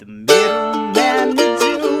The middleman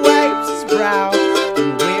who wipes his brow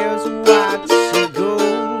and wears a watch of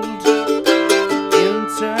gold.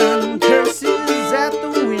 Intern curses at the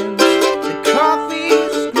wind, the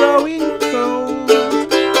coffee's growing cold.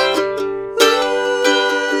 Ooh,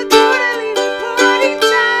 totally party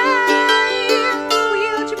time,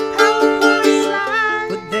 wield your power for a slide.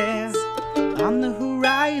 But there, on the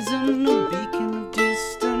horizon, a beacon of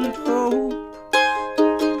distant hope.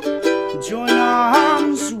 Join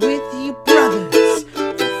arms with your brothers,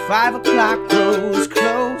 for 5 o'clock grows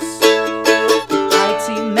close. The IT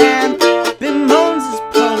man bemoans his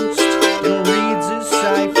post and reads his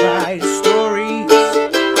sci-fi stories.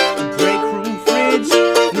 The break room fridge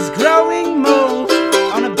is growing mold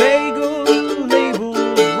on a bagel labeled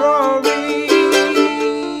Rory.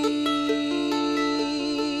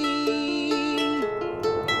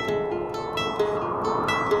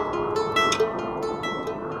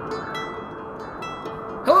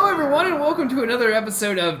 Hello, everyone, and welcome to another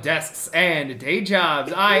episode of Desks and Day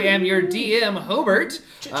Jobs. I am your DM, Hobart,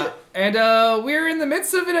 and we're in the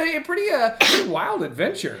midst of a pretty wild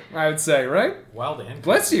adventure, I would say, right? Wild and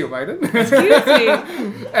Bless you, Biden. Excuse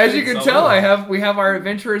me. As you can So tell, well. we have our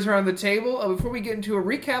adventurers around the table. Before we get into a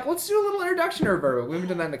recap, let's do a little introduction to Roberta. We haven't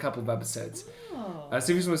done that in a couple of episodes. So if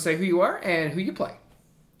you just want to say who you are and who you play.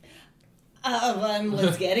 I'm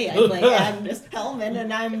Liz Getty. I play Agnes Hellman,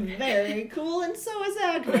 and I'm very cool, and so is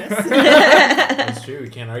Agnes. That's true. We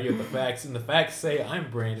can't argue with the facts. And the facts say I'm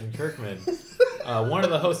Brandon Kirkman, one of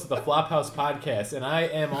the hosts of the Flophouse podcast, and I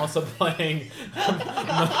am also playing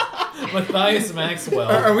Matthias Maxwell.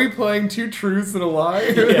 Are we playing two truths and a lie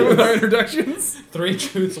Yes. with our introductions? 3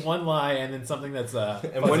 truths, 1 lie, and then something that's And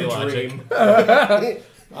fuzzy one logic. dream. But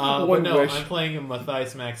One no, wish. I'm playing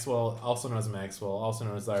Matthias Maxwell, also known as Maxwell, also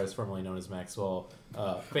known as Cyrus, formerly known as Maxwell.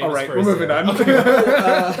 Famous All right, for we're his, moving on.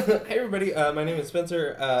 Hey everybody, my name is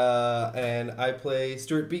Spencer, and I play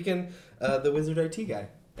Stuart Beacon, the Wizard IT guy,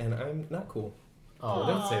 and I'm not cool. Oh,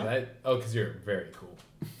 don't say that. Oh, because you're very cool.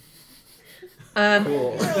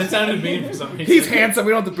 Cool. That sounded mean for some reason. He's handsome.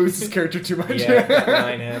 We don't have to boost his character too much. Yeah, got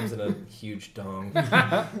 9 abs and a huge dong.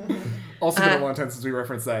 Also been a long time since we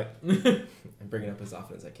referenced that. I bring it up as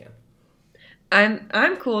often as I can.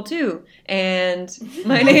 I'm cool too, and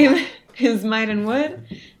my name is Maiden Wood,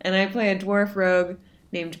 and I play a dwarf rogue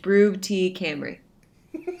named Broob T. Camry.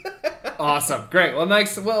 Awesome. Great. Well,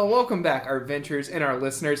 nice. Well, welcome back, our adventurers and our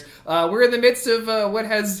listeners. We're in the midst of what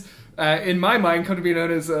has, in my mind, come to be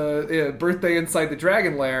known as Birthday Inside the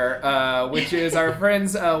Dragon Lair, which is our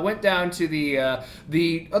friends went down to the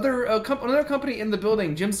other another company in the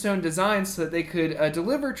building, Gemstone Designs, so that they could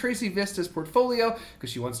deliver Tracy Vista's portfolio,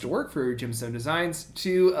 because she wants to work for Gemstone Designs,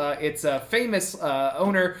 to its famous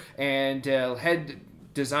owner and head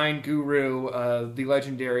design guru, the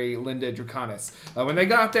legendary Linda Draconis. When they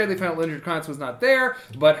got there, they found out Linda Draconis was not there,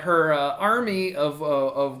 but her army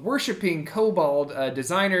of worshipping kobold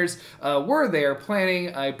designers were there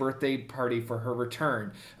planning a birthday party for her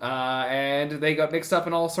return. And they got mixed up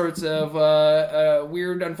in all sorts of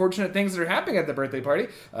weird, unfortunate things that are happening at the birthday party.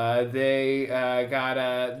 They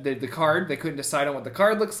got the card. They couldn't decide on what the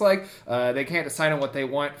card looks like. They can't decide on what they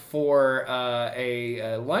want for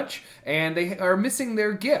a lunch, and they are missing their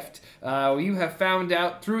gift. You have found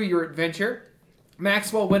out through your adventure.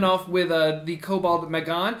 Maxwell went off with the kobold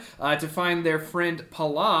Magan to find their friend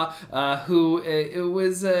Pala, who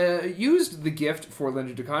used the gift for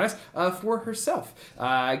Linda Draconis for herself,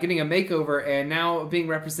 getting a makeover and now being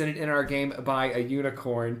represented in our game by a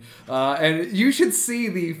unicorn. And you should see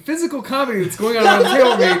the physical comedy that's going on the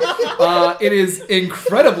table with me. It is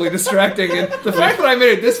incredibly distracting, and the fact that I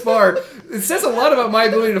made it this far, it says a lot about my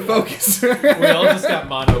ability to focus. We all just got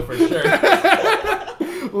mono for sure.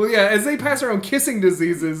 Well, yeah, as they pass around kissing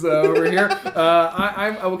diseases over here,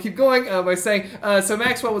 I will keep going by saying, so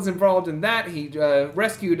Maxwell was involved in that. He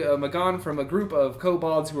rescued Magan from a group of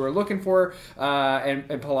kobolds who were looking for her,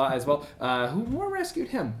 and Pala as well, who more rescued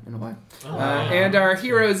him in a way. And our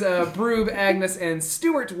heroes, Broob, Agnes, and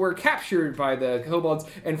Stuart, were captured by the kobolds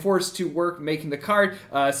and forced to work making the card.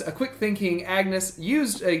 So a quick thinking, Agnes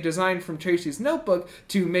used a design from Tracy's notebook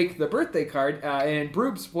to make the birthday card, and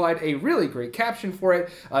Broob supplied a really great caption for it,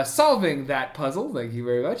 solving that puzzle. Thank you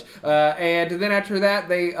very much. And then after that,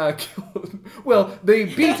 they killed. Well, they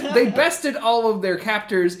bested all of their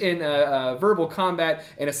captors in verbal combat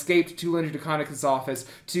and escaped to Linda Draconis' office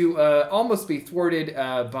to almost be thwarted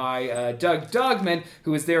by Doug Dogman,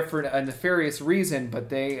 who was there for a nefarious reason, but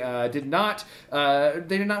they did not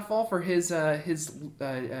fall for his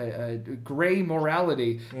gray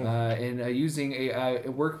morality in using a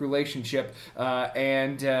work relationship. I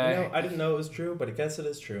didn't I didn't know it was true, but I guess it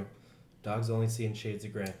is true. Dogs only see in shades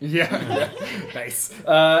of gray. Yeah, nice.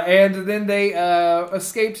 And then they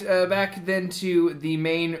escaped back then to the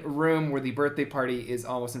main room where the birthday party is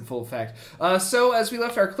almost in full effect. So as we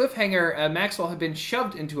left our cliffhanger, Maxwell had been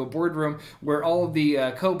shoved into a boardroom where all of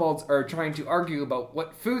the kobolds are trying to argue about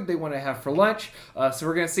what food they want to have for lunch. So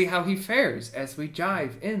we're going to see how he fares as we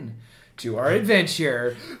dive in to our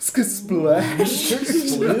adventure. Splash.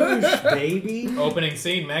 Sploosh, baby. Opening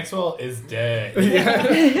scene, Maxwell is dead.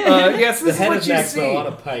 Yes, The this is head what of you Maxwell see. on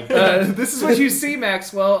a pike. This is what you see,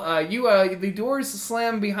 Maxwell. The doors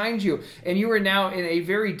slam behind you, and you are now in a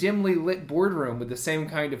very dimly lit boardroom with the same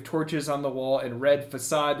kind of torches on the wall and red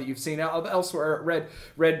facade that you've seen elsewhere,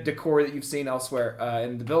 red decor that you've seen elsewhere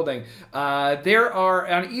in the building. There are,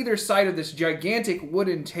 on either side of this gigantic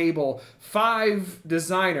wooden table, 5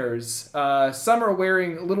 designers. Some are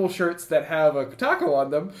wearing little shirts that have a taco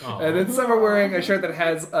on them, and then some are wearing a shirt that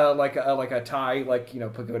has like a tie,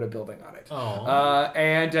 pagoda building on it.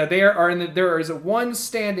 And there is one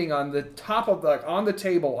standing on the top of on the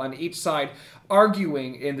table on each side,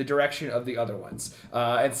 arguing in the direction of the other ones.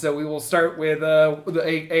 And so we will start with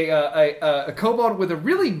a kobold with a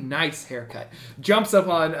really nice haircut. Jumps up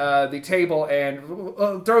on the table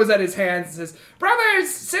and throws out his hands and says, "Brothers,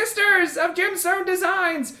 sisters of Gemstone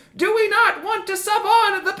Designs, do we not want to sub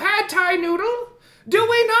on the pad thai noodle? Do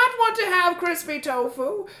we not want to have crispy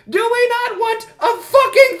tofu? Do we not want a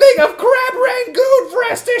fucking thing of crab rangoon for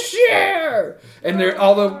us to share?" And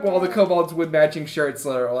all the kobolds with matching shirts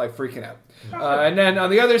are like freaking out. And then on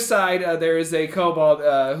the other side, there is a kobold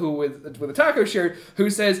who with a taco shirt who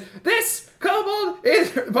says, "This kobold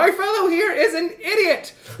my fellow here is an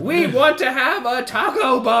idiot. We want to have a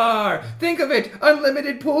taco bar. Think of it,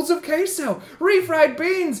 unlimited pools of queso, refried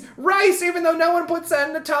beans, rice, even though no one puts that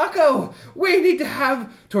in a taco. We need to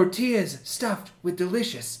have tortillas stuffed with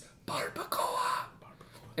delicious barbacoa."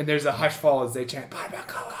 And there's a hush fall as they chant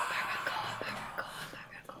barbacoa.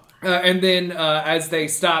 And then as they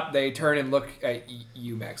stop, they turn and look at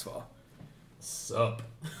you, Maxwell. Sup?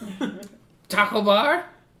 Taco bar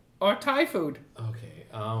or Thai food? Okay.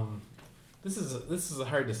 This is a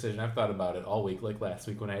hard decision. I've thought about it all week, like last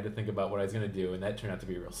week when I had to think about what I was going to do, and that turned out to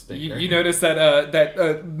be a real stinker. You notice that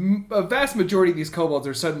a vast majority of these kobolds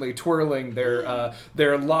are suddenly twirling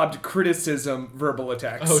their lobbed criticism verbal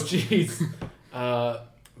attacks. Oh, jeez.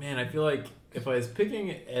 Man, I feel like if I was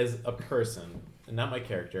picking as a person, and not my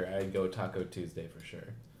character, I'd go Taco Tuesday for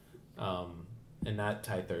sure. And not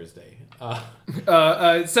Thai Thursday.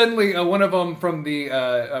 Suddenly, one of them from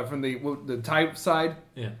the Thai side,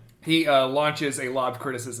 Yeah. he launches a lobbed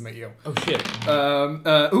criticism at you. Oh, shit.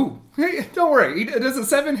 Hey, don't worry. Does a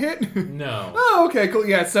 7 hit? No. Oh, okay, cool.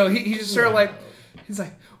 Yeah, so he just sort of he's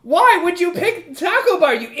like, "Why would you pick Taco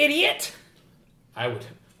Bar, you idiot?" I would.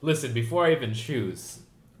 Listen, before I even choose,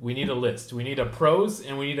 we need a list. We need a pros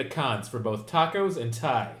and we need a cons for both tacos and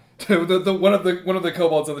Thai. One of the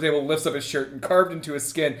kobolds on the table lifts up his shirt, and carved into his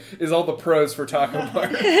skin is all the pros for Taco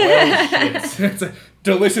Bar. Oh, shit. It's a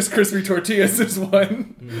delicious crispy tortillas is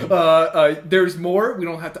one. There's more. We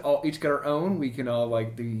don't have to all each get our own. We can all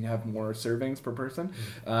have more servings per person.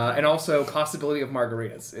 And also possibility of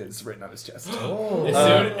margaritas is written on his chest. Oh.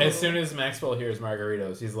 As soon as Maxwell hears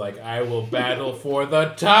margaritas, he's like, "I will battle for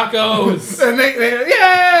the tacos!" And they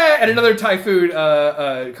yeah! And another Thai food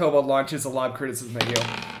kobold launches a lob criticism at you.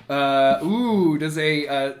 Does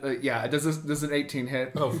an 18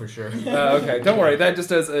 hit? Oh, for sure. Okay, don't worry. That just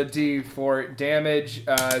does a D4 damage.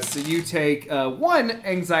 So you take 1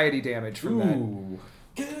 anxiety damage from that.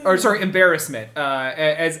 Or sorry, embarrassment.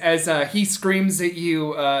 As he screams at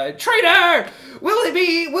you, "Traitor!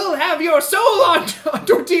 We'll have your soul on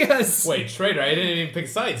tortillas." Wait, traitor, I didn't even pick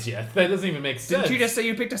sides yet. That doesn't even make sense. Didn't you just say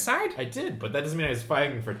you picked a side? I did, but that doesn't mean I was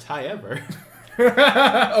fighting for Thai ever.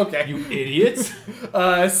 Okay. You idiots.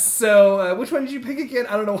 So which one did you pick again?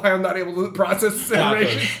 I don't know why I'm not able to process this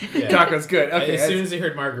information. Tacos. Yeah. Tacos, good. Okay. As soon as he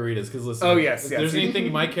heard margaritas, because listen, Oh, yes, if yes. there's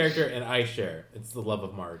anything my character and I share, it's the love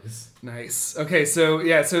of margs. Nice. Okay, so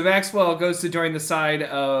Maxwell goes to join the side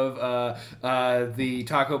of the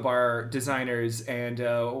taco bar designers, and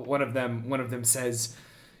one of them says,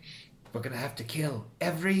 "We're gonna have to kill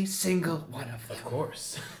every single one of them." Of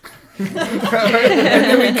course. And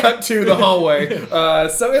then we cut to the hallway.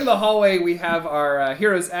 So in the hallway, we have our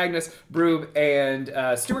heroes Agnes, Broob, and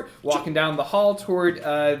Stuart walking down the hall toward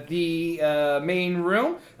the main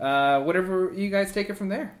room. Whatever you guys take it from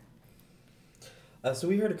there. So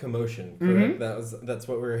we heard a commotion, correct? That's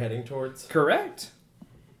what we were heading towards? Correct.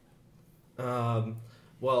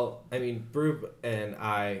 Well, I mean, Broob and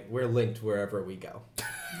we're linked wherever we go.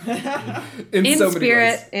 In In so many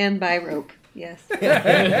spirit ways. and by rope. Yes.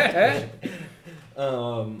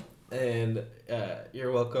 And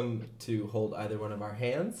you're welcome to hold either one of our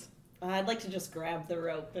hands I'd like to just grab the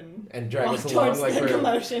rope and drag walk us along towards like the we're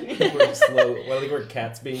commotion. we're slow. Well, like we're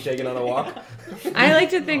cats being taken on a walk. I like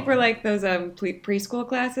to think we're like those preschool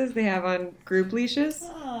classes they have on group leashes.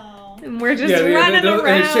 Oh. And we're just running around.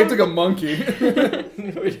 And it's shaped like a monkey.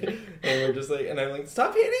 And we're just like, and I'm like,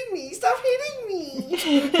 stop hitting me! Stop hitting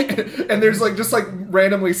me! And there's like just like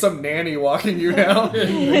randomly some nanny walking you now.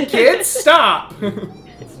 Kids, stop!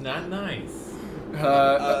 It's not nice.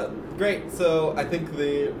 Great. So I think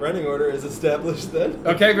the running order is established then.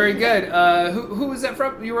 Okay, very good. Who was that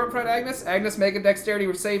from? You were up front, Agnes? Agnes, make a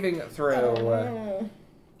dexterity saving throw.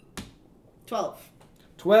 12.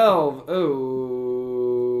 12.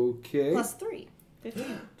 Okay. Plus 3.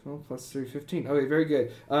 15. 12 plus 3, 15. Okay, very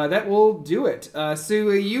good. That will do it. So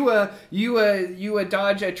you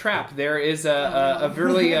dodge a trap. There is a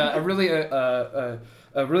really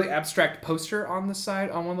abstract poster on the side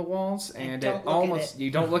on one of the walls, and don't look at it.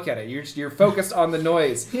 you don't look at it. You're focused on the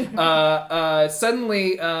noise.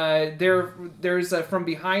 Suddenly, there's from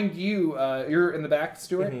behind you. You're in the back,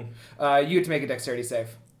 Stuart. Mm-hmm. You have to make a dexterity save.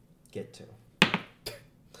 Get to.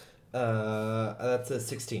 That's a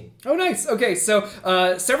 16. Oh, nice. Okay, so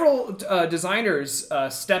several designers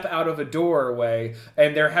step out of a doorway,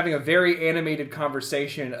 and they're having a very animated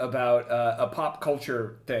conversation about a pop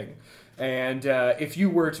culture thing. And if you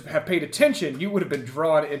were to have paid attention, you would have been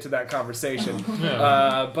drawn into that conversation.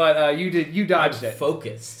 But you dodged it.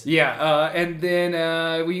 Focused. Yeah, and then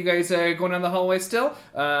were you guys going down the hallway still?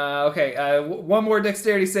 Okay, one more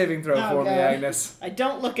dexterity saving throw for me, God. Agnes. I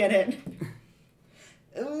don't look at it.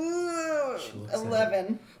 Ooh,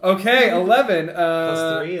 11. Okay, 11.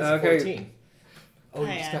 Plus 3 is okay. 14. Oh, you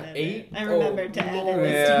I just got added 8? it. I remembered to add it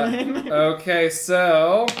this Yeah. time. Okay,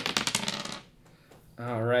 so.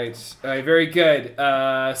 All right. Very good.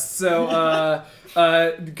 Good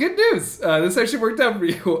news. This actually worked out for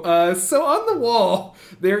you. So on the wall,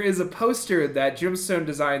 there is a poster that Gemstone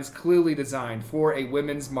Designs clearly designed for a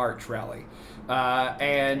women's march rally.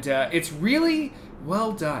 And it's really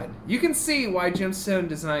well done. You can see why Gemstone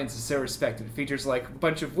Designs is so respected. It features like a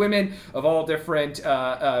bunch of women of all different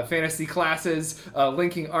fantasy classes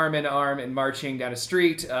linking arm in arm and marching down a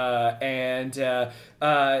street.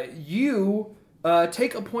 You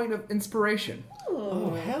take a point of inspiration.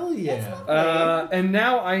 Oh, hell yeah. And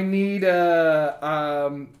now I need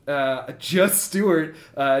Just Stewart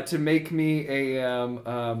to make me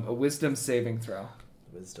a wisdom saving throw.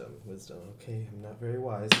 Wisdom. Okay, I'm not very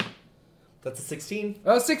wise. That's a 16.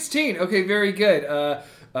 Oh, 16. Okay, very good.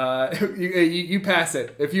 You pass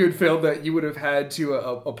it. If you had failed that, you would have had to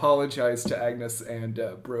apologize to Agnes and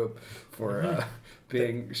Brobe for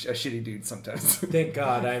being a shitty dude sometimes. Thank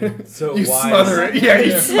God, I'm so You wise. smother it. Yeah,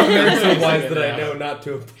 you smother I'm it. so wise that I know not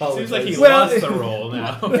to apologize. Seems like he Well- lost the role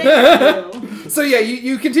now. Thank you. So yeah,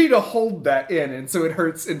 you continue to hold that in, and so it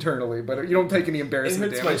hurts internally, but you don't take any It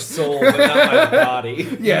embarrassment hurts my damage. soul, but not my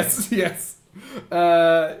body. Yes.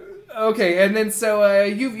 Okay, and then so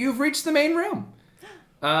you've reached the main room.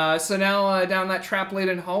 So now down that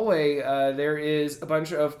trap-laden hallway, there is a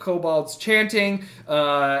bunch of kobolds chanting.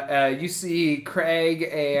 You see Craig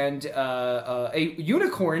and a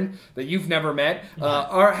unicorn that you've never met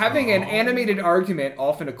are having an animated argument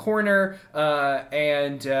off in a corner,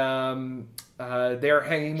 and they're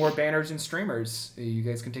hanging more banners and streamers. You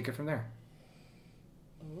guys can take it from there.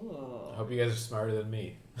 I hope you guys are smarter than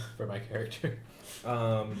me for my character.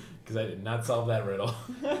 Um, Because I did not solve that riddle.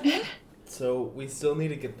 so we still need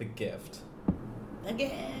to get the gift. The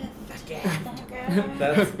gift.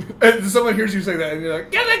 That's And someone hears you say that, and you're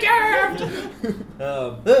like, "Get the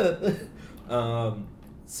gift!"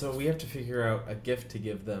 so we have to figure out a gift to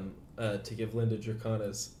give them, to give Linda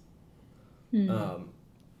Dracanas.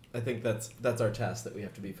 I think that's our task that we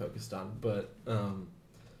have to be focused on. But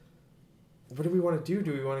what do we want to do?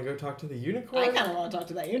 Do we want to go talk to the unicorn? I kind of want to talk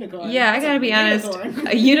to that unicorn. Yeah, I It's gotta a be honest. unicorn.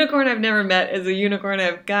 A unicorn I've never met is a unicorn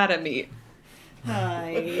I've gotta meet.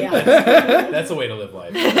 Yeah. That's a way to live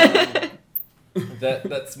life.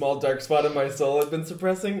 That small dark spot in my soul I've been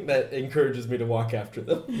suppressing, that encourages me to walk after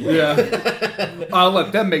them. Yeah. I'll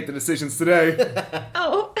let them make the decisions today.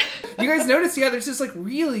 Oh. You guys notice, yeah, there's this like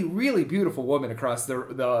really, really beautiful woman across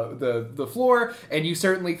the floor, and you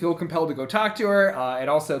certainly feel compelled to go talk to her. And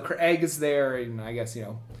also, Craig is there, and I guess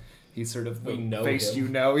he's sort of the We know face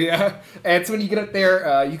him. yeah. And so when you get up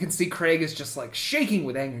there, you can see Craig is just like shaking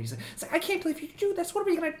with anger. He's like, I can't believe you do this. What are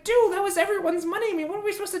we gonna do? That was everyone's money. I mean, what are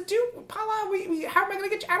we supposed to do, Paula? How am I gonna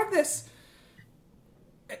get you out of this?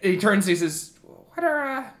 And he turns and he says, What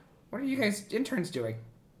are you guys interns doing?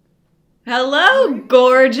 Hello,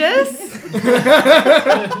 gorgeous.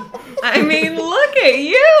 I mean, look at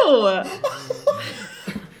you.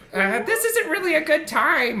 This isn't really a good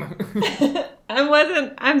time.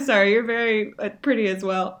 I'm sorry, you're very pretty as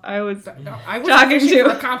well. I was I was talking fishing to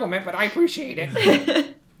for a compliment, but I appreciate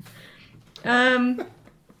it. I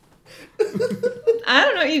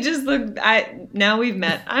don't know, you just look, now we've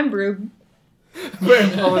met. I'm Broob.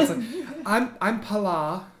 I'm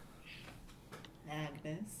Pala.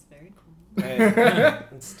 Agnes, very cool.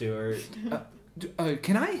 And Stuart.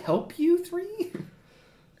 Can I help you three?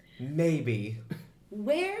 Maybe.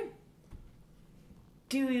 Where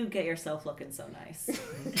do you get yourself looking so nice?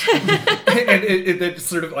 And it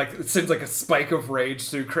sort of like it sends like a spike of rage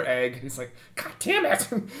through Craig. He's like, God damn it!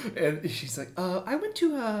 And she's like, I went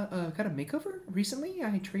to got a makeover recently.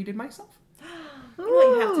 I treated myself.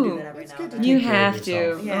 You have to do that every now and then. You Take care of have to.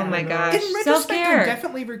 yourself. Yeah. Oh my In gosh. retrospect, Self-care. I'm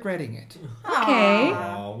definitely regretting it. Okay.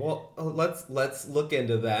 Oh, well, let's look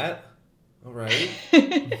into that. All right.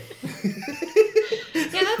 Yeah,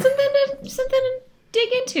 that's something to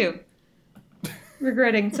dig into.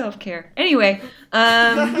 Regretting self-care. Anyway,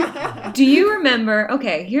 do you remember?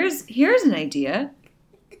 Okay, here's an idea.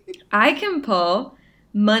 I can pull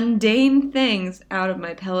mundane things out of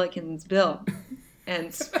my pelican's bill,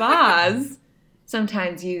 and spas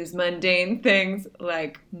sometimes use mundane things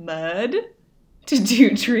like mud to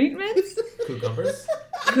do treatments. Cucumbers?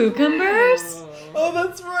 Cucumbers. Oh,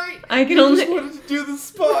 that's right. I can You only just wanted to do the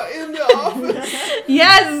spot in the office.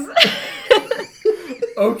 yes.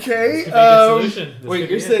 Okay. This could be a good solution. This Wait, could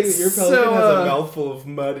you're be saying it. that your pelican So, has a mouthful of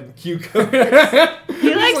mud and cucumbers?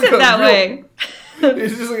 He likes it that way.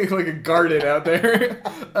 It's just like a garden out there.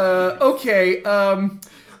 Okay.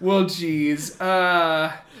 Well, geez. It's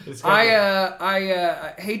got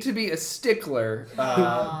I hate to be a stickler,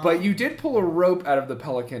 but you did pull a rope out of the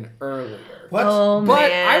pelican earlier. What? Oh But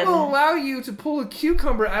man. I will allow you to pull a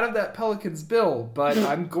cucumber out of that pelican's bill, but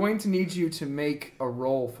I'm going to need you to make a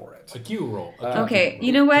roll for it. a Q roll. Okay,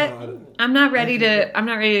 you know what? God. I'm not ready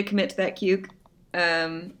to commit to that cuke.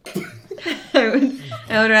 I would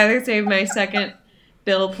rather save my second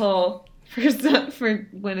bill pull for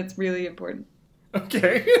when it's really important.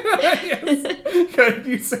 Okay. Yes. God,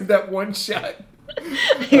 you said that one shot.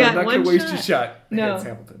 I I'm got not one going to waste shot. your shot No. against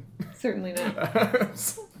Hamilton. Certainly not.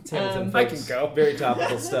 It's Hamilton, I folks. can go. Very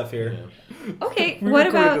topical stuff here. Yeah. Okay, We what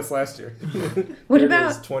recorded about this last year. what Here it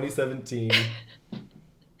about is, 2017.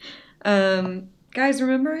 guys?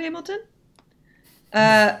 Remember Hamilton?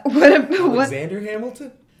 What? Alexander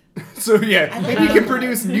Hamilton? So yeah, I maybe you can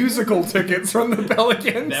produce musical tickets from the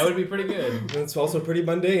Pelicans. That would be pretty good. It's also pretty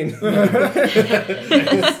mundane.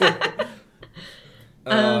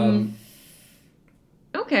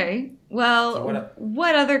 Okay. Well, So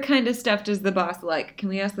what other kind of stuff does the boss like? Can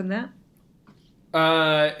we ask them that?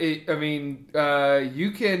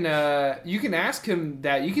 You can ask him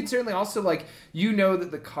that. You can certainly also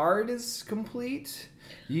that the card is complete.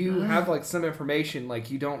 You have some information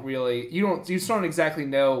you just don't exactly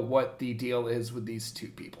know what the deal is with these two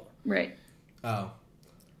people. Right. Oh.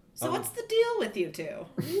 So what's the deal with you two?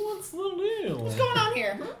 What's the deal? What's going on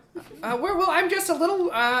here? I'm just a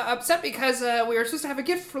little upset because we were supposed to have a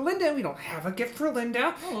gift for Linda. We don't have a gift for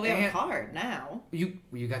Linda. Oh, we have a card now. You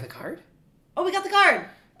got the card? Oh, we got the card.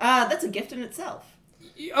 That's a gift in itself.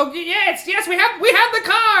 Oh yes, we have the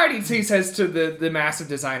card. He says to the massive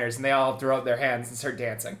designers, and they all throw out their hands and start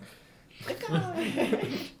dancing. The card.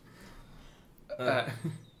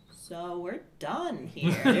 So we're done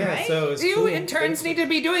here, Yeah, right? so it's You cool. interns need to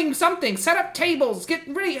be doing something. Set up tables. Get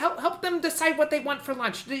ready. Help them decide what they want for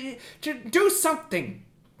lunch. Do something.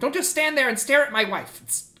 Don't just stand there and stare at my wife.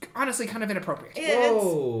 It's honestly kind of inappropriate.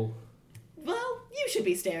 Whoa. Well, you should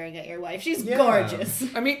be staring at your wife. She's Yeah. gorgeous.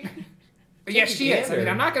 I mean, yes, a she is. I mean,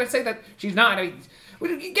 gander. I'm not going to say that she's not.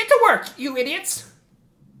 Get to work, you idiots.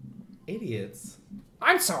 Idiots.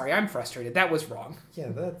 I'm sorry. I'm frustrated. That was wrong. Yeah,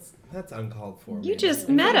 that's uncalled for. You man. just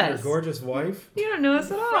In met front of us. Your gorgeous wife. You don't know us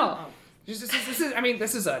at all. This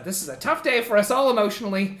is a tough day for us all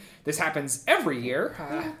emotionally. This happens every year.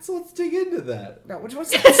 So let's dig into that. No, what's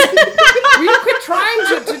that? Will you quit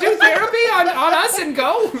trying to do therapy on us and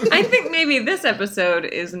go? I think maybe this episode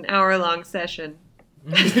is an hour-long session.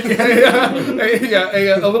 A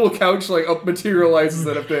little couch materializes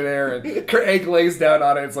out of thin air, and Craig lays down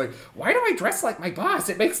on it. It's like, why do I dress like my boss?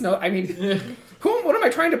 It makes no. I mean, what am I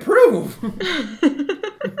trying to prove?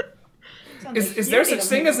 Is there such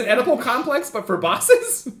thing as an Oedipal complex, but for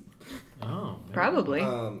bosses? Oh. Probably.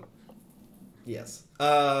 Yes.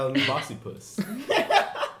 Bossy puss.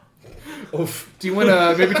 Oof. Do you want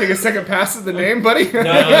to maybe take a second pass at the name, buddy? No,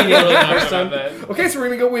 I think you're really not about that. Okay, so we're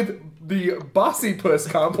gonna go with the Bossy Puss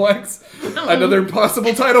Complex. Another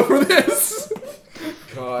possible title for this.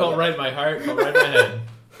 Felt right in my heart, felt right in my head.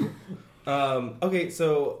 Okay,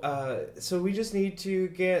 so we just need to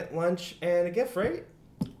get lunch and a gift, right?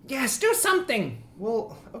 Yes, do something.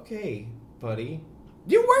 Well, okay, buddy.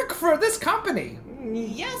 You work for this company.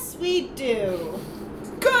 Yes, we do.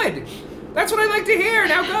 Good. That's what I like to hear.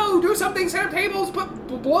 Now go, do something, set up tables,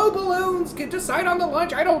 blow balloons, decide on the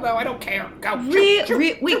lunch. I don't know. I don't care. Go. Wait,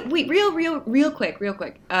 real quick.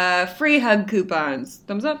 Free hug coupons.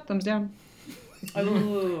 Thumbs up, thumbs down.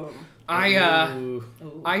 Ooh. I've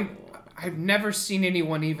never seen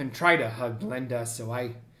anyone even try to hug Linda, so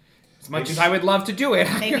as much as I would love to do it.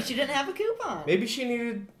 Maybe she didn't have a coupon. Maybe she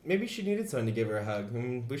needed someone to give her a hug.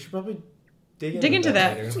 We should probably dig into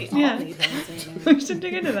that. later. We all Yeah. need that. We should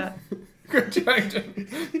dig into that.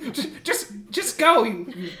 just go,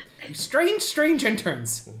 you strange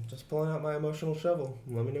interns. Just pulling out my emotional shovel.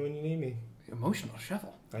 Let me know when you need me. Emotional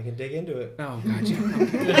shovel. I can dig into it. Oh, gotcha.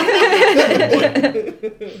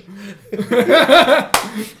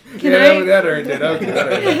 Can I- That earned it. Okay, that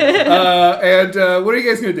earned it. And what are you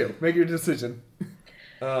guys gonna do? Make your decision.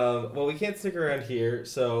 Well, we can't stick around here,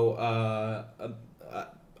 so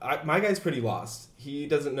my guy's pretty lost. He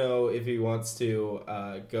doesn't know if he wants to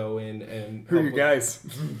go in and. Who are you guys?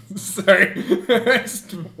 Sorry, I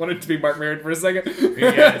just wanted to be Mark Maron for a second.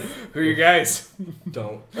 Who are you guys?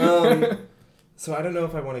 Don't. So I don't know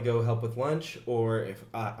if I want to go help with lunch or if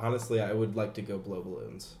honestly I would like to go blow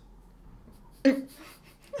balloons.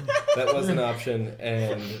 That was an option,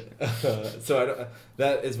 and so I don't.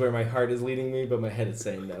 That is where my heart is leading me, but my head is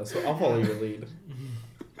saying no. So I'll follow your lead.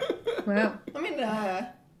 Wow. I mean,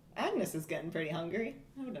 Agnes is getting pretty hungry.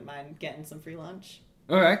 I wouldn't mind getting some free lunch.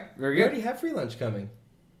 Okay, very We good. already have free lunch coming.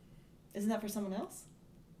 Isn't that for someone else?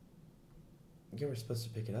 You were supposed to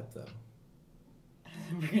pick it up though.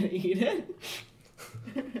 We're gonna eat it.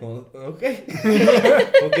 Well, okay.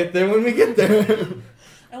 We'll get there when we get there.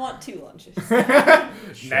 I want 2 lunches.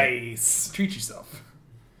 Nice. Treat yourself.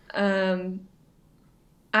 I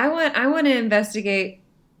want to investigate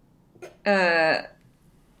the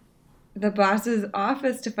boss's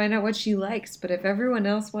office to find out what she likes, but if everyone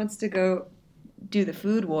else wants to go do the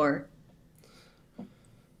food war,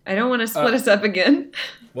 I don't want to split us up again.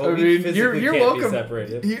 Well, I we mean, physically you're can't welcome. be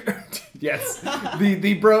separated. Yes,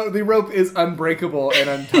 the rope is unbreakable and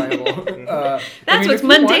untiable. That's what's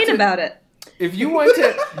mundane about it. If you want,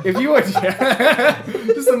 just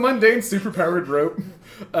a mundane, superpowered rope.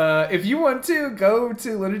 If you want to go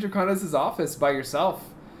to Linda Draconis' office by yourself,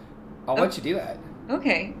 I'll let you do that.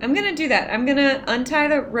 Okay, I'm gonna do that. I'm gonna untie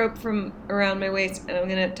the rope from around my waist, and I'm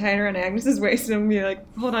gonna tie it around Agnes's waist, and I'm gonna be like,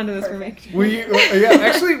 "Hold on to this for me." Will you? Yeah,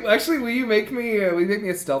 actually, will you make me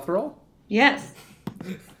a stealth roll? Yes.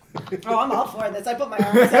 Oh, I'm all for this. I put my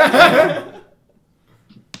arms out.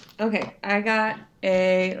 Okay, I got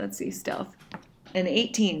a stealth, an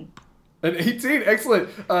 18. An 18, excellent.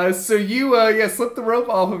 So you slip the rope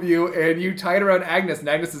off of you and you tie it around Agnes, and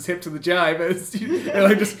Agnes is hip to the jive.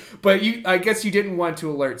 I guess you didn't want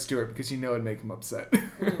to alert Stuart because you know it'd make him upset.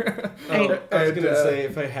 I was gonna say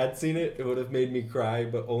if I had seen it, it would have made me cry,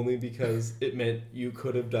 but only because it meant you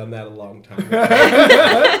could have done that a long time ago.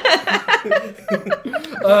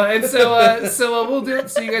 And so we'll do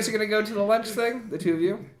it. So you guys are gonna go to the lunch thing, the two of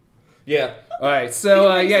you. Yeah. All right.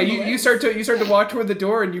 So you start to walk toward the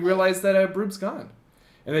door and you realize that Broob's gone,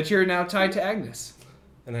 and that you're now tied to Agnes.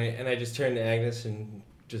 And I just turn to Agnes and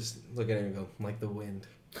just look at her and go, like the wind.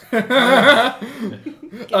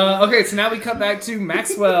 Okay, so now we cut back to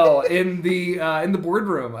Maxwell in the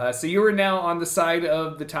boardroom. So you are now on the side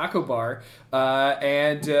of the taco bar,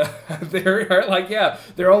 and they're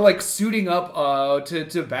all like suiting up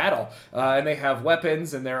to battle, and they have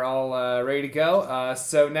weapons and they're all ready to go.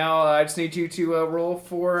 So now I just need you to roll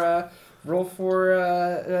for whatever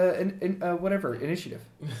initiative.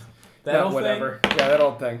 That Not old whatever. thing? Yeah, that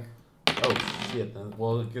old thing. Oh, shit.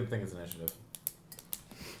 Well, good thing it's initiative.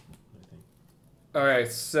 All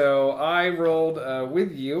right, so I rolled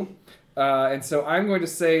with you, and so I'm going to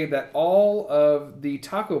say that all of the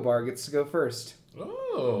taco bar gets to go first.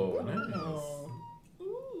 Oh, nice.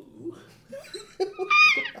 Ooh.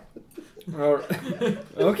 All right.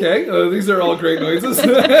 Okay, these are all great noises.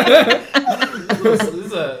 This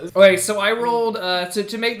is a Okay, so I rolled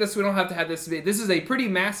to make this. We don't have to have this. This is a pretty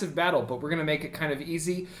massive battle, but we're gonna make it kind of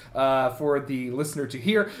easy for the listener to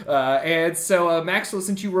hear. And so, Maxwell,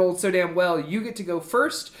 since you rolled so damn well, you get to go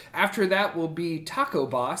first. After that will be Taco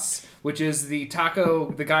Boss, which is the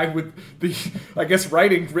guy with the, I guess,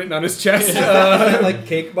 writing written on his chest. Like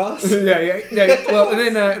Cake Boss? Yeah. Well, and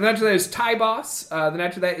then after that is Thai Boss. Then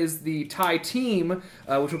after that is the Thai team,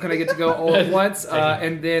 which will kind of get to go all at once.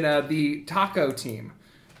 And then the Taco team.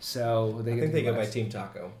 So I they think they go by last. Team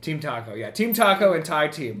Taco. Team Taco, yeah. Team Taco and Thai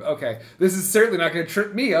team. Okay. This is certainly not going to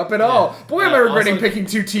trip me up at all. Boy, am I regretting Also- picking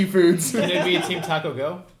two T foods. Can it be a Team Taco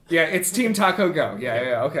Go? Yeah, it's Team Taco Go.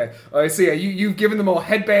 Yeah, okay. So yeah, you've given them all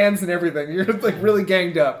headbands and everything. You're like really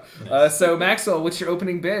ganged up. So Maxwell, what's your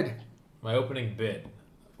opening bid? My opening bid.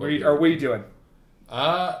 What are you doing?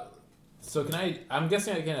 So can I? I'm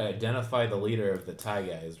guessing I can identify the leader of the Thai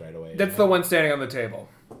guys right away. That's the one standing on the table.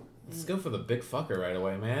 Let's go for the big fucker right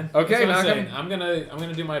away, man. Okay, That's what knock I'm saying. him. I'm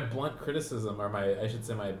gonna do my blunt criticism, or I should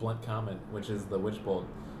say my blunt comment, which is the Witch Bolt.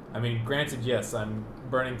 I mean, granted, yes, I'm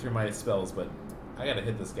burning through my spells, but I gotta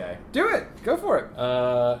hit this guy. Do it. Go for it.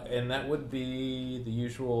 And that would be the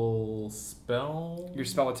usual spell. Your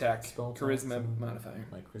spell attack. Spell attack, Charisma so- modifier.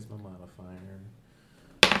 My charisma modifier.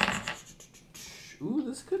 Ooh,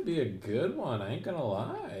 this could be a good one. I ain't gonna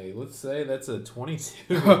lie. Let's say that's a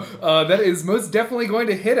 22. That is most definitely going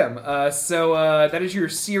to hit him. So that is your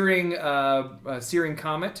searing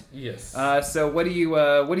comet. Yes. So what do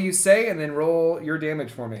you say, and then roll your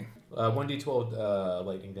damage for me. 1d12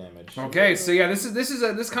 lightning damage. Okay, so yeah,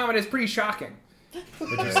 this comet is pretty shocking.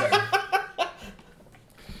 What you say?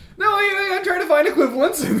 No, I'm trying to find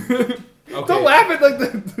equivalents. Don't laugh at like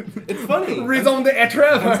the It's funny. raison d'etre.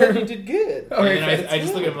 I said you did good. Okay, And I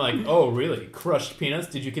just look at him like, oh, really? Crushed peanuts?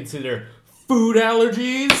 Did you consider food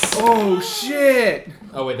allergies? Oh shit!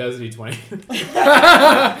 Oh, wait, that was a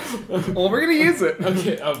d20. Well, we're gonna use it.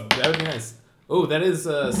 Okay, oh, that would be nice. Oh, that is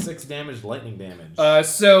 6 damage lightning damage.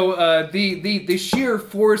 So the sheer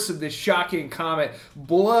force of this shocking comet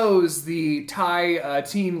blows the Thai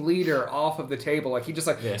team leader off of the table. Like he just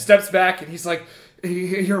steps back and he's like,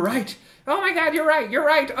 "You're right. Oh my God, you're right. You're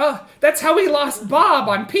right. Oh, that's how we lost Bob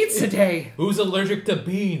on Pizza Day. Who's allergic to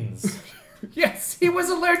beans? Yes, he was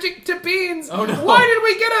allergic to beans. Oh, no. Why did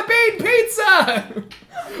we get a bean pizza?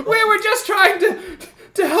 We were just trying to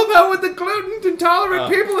help out with the gluten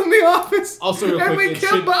intolerant people in the office. Also, real and quick, we it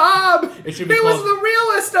killed should- Bob. it should He be was called- the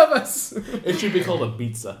realest of us. It should be called a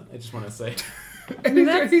pizza. I just want to say. And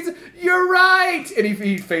he's you're right, and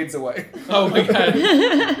he fades away. Oh my God.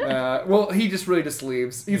 Well, he just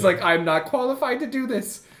leaves. He's like, I'm not qualified to do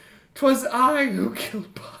this. 'Twas I who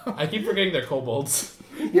killed Bob. I keep forgetting they're kobolds.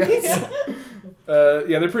 Yes.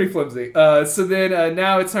 Yeah, they're pretty flimsy. So then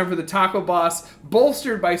now it's time for the Taco Boss.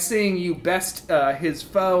 Bolstered by seeing you best his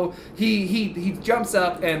foe, he jumps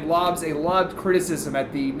up and lobs a lobbed criticism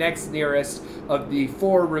at the next nearest of the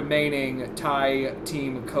 4 remaining Thai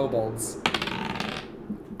team kobolds.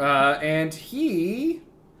 And he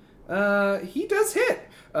does hit.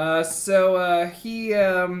 So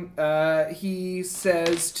he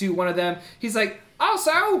says to one of them, he's like,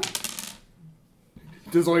 also,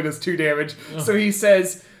 this only does 2 damage. So he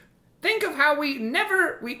says, think of how we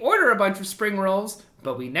order a bunch of spring rolls,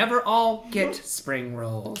 but we never all get spring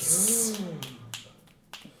rolls.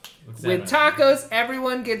 With tacos,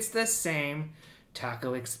 everyone gets the same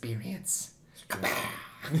taco experience.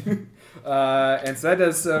 And so that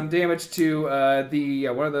does some damage to the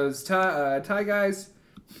one of those Thai guys.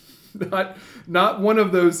 Not one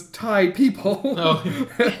of those Thai people. Oh.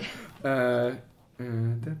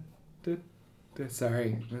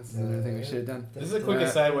 Sorry, that's another thing I should have done. This is a quick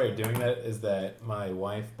aside way of doing that is that my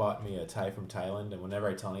wife bought me a tie from Thailand, and whenever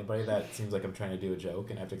I tell anybody that, it seems like I'm trying to do a joke,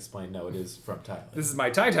 and I have to explain, no, it is from Thailand. This is my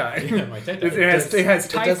tie. Yeah, my tie-tie. It has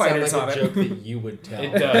Thai does sound fighters like on a it. joke that you would tell.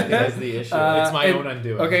 It does. That's the issue. It's my and- own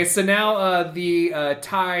undoing. Okay, so now the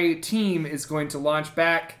Thai team is going to launch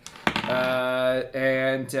back.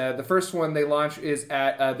 And the first one they launch is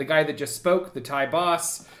at the guy that just spoke, the Thai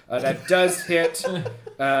boss. That does hit.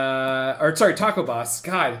 Taco Boss.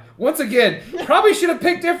 God, once again, probably should have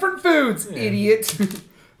picked different foods, idiot.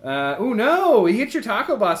 Oh no, he hit your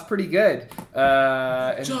Taco Boss pretty good.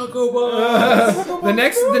 Taco Boss! The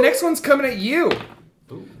next one's coming at you.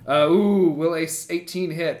 Will a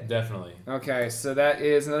 18 hit? Definitely. Okay, so that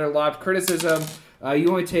is another lobbed criticism. You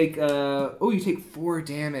only take you take 4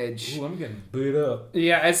 damage. Ooh, I'm getting beat up.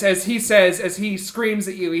 Yeah, as he says, as he screams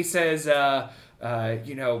at you, he says,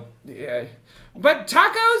 but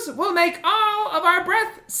tacos will make all of our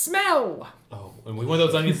breath smell. Oh, and we want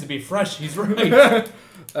those onions to be fresh. He's right.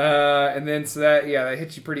 And then so that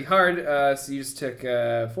hit you pretty hard. So you just took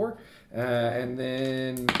 4, and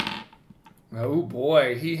then. Oh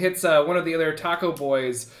boy, he hits one of the other taco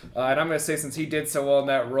boys, and I'm gonna say since he did so well in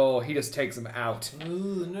that roll, he just takes him out.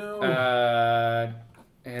 Ooh, no.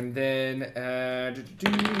 And then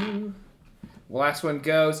the last one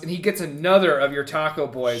goes, and he gets another of your taco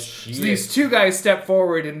boys. Shit. So these 2 guys step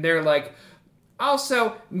forward, and they're like,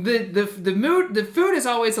 also, the food is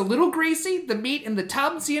always a little greasy, the meat in the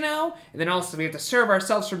tubs, you know? And then also we have to serve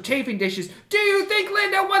ourselves from chafing dishes. Do you think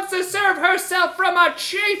Linda wants to serve herself from a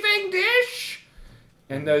chafing dish?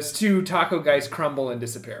 And those 2 taco guys crumble and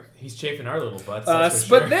disappear. He's chafing our little butts. That's for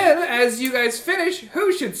But sure. then, as you guys finish,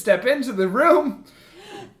 who should step into the room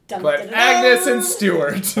Dun, but dun, dun, Agnes dun. and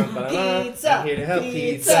Stuart? Pizza, I'm here to help.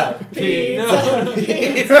 pizza, Pizza.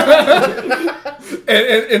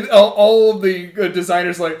 and all of the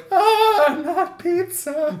designers like, not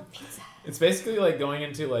pizza. It's basically like going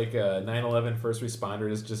into like 9/11 first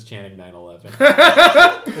responders just chanting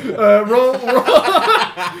 9/11. Roll.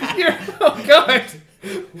 Oh god.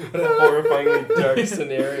 What a horrifyingly dark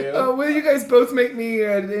scenario. Will you guys both make me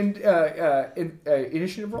initiative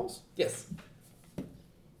rolls? Yes.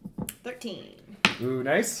 13. Ooh,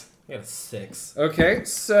 nice. I got a 6. Okay,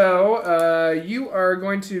 so you are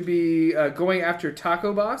going to be going after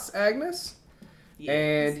Taco Boss, Agnes.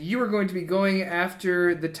 Yes. And you are going to be going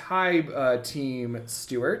after the Thai team,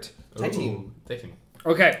 Stuart. Thai team. Thai team.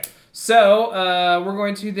 Okay, so we're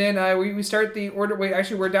going to then we start the order. Wait,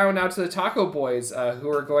 actually, we're down now to the Taco Boys, who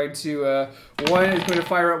are going to one is going to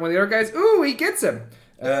fire at one of the other guys. Ooh, he gets him.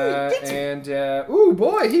 Ooh,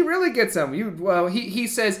 boy, he really gets him. He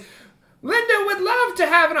says, Linda would love to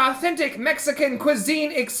have an authentic Mexican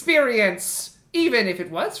cuisine experience, even if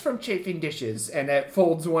it was from chafing dishes. And it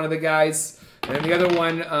folds one of the guys. And then the other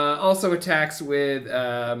one also attacks with,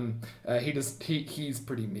 he's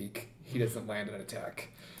pretty meek. He doesn't land an attack.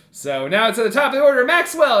 So now it's at the top of the order,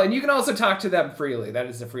 Maxwell, and you can also talk to them freely. That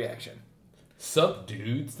is a free action. Sup,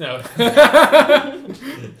 dudes? No.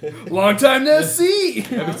 Long time no see.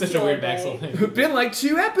 That'd be such a weird Maxwell thing. Been like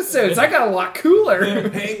 2 episodes. I got a lot cooler.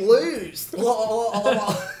 Hang loose. Dude,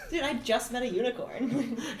 I just met a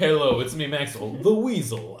unicorn. Hello, it's me, Maxwell, the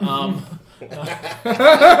Weasel. No.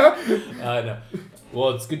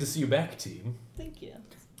 Well, it's good to see you back, team. Thank you.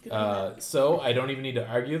 Good to be back. So, I don't even need to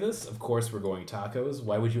argue this. Of course, we're going tacos.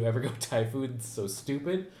 Why would you ever go Thai food? It's so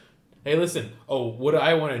stupid. Hey, listen. Oh, what do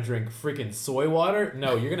I want to drink? Freaking soy water?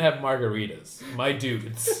 No, you're going to have margaritas. My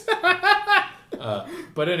dudes.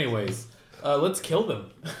 But anyways, let's kill them.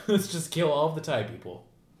 Let's just kill all of the Thai people.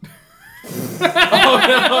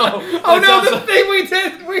 Oh no, the thing we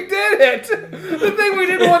did it! The thing we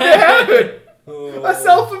didn't want to happen! A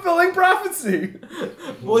self-fulfilling prophecy!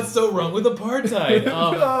 What's so wrong with apartheid?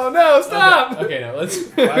 Oh no, stop! Okay, now let's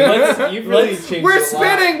You've really changed We're a lot.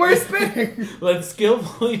 spinning, we're spinning! let's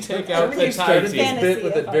skillfully take I out think the you Thai started team. this Fantasy bit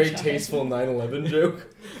with a of very apartheid. tasteful 9/11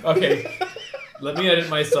 joke. Okay, let me edit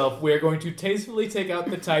myself. We are going to tastefully take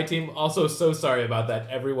out the Thai team. Also, so sorry about that,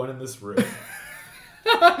 everyone in this room.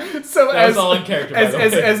 So That was all in character, by the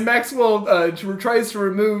way. as Maxwell tries to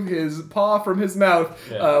remove his paw from his mouth,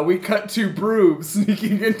 Yeah. we cut to Broom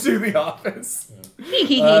sneaking into the office.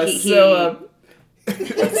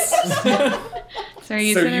 Sorry,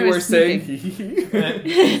 you So said I you was were saying sneaking.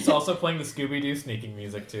 It's also playing the Scooby-Doo sneaking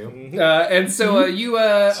music, too. and so you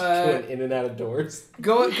Going in and out of doors.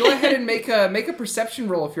 go ahead and make a perception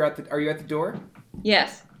roll if you're are you at the door?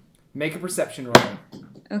 Yes. Make a perception roll.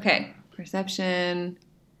 Okay. Perception.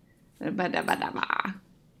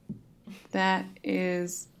 That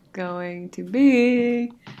is going to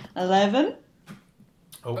be 11.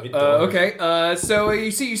 Oh, it Okay. So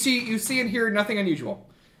you see and hear nothing unusual.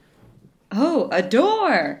 Oh, a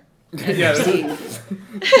door. Yeah.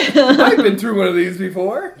 I've been through one of these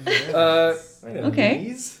before. I know Okay.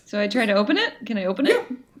 these. So I try to open it. Can I open it?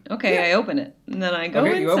 Okay, I open it. And then I go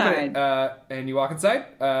Okay, you open inside. it, and you walk inside.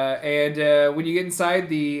 And when you get inside,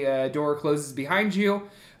 the door closes behind you,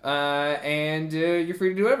 and you're free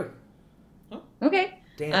to do whatever. Okay.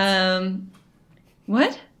 Dance.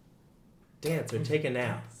 What? Dance or take a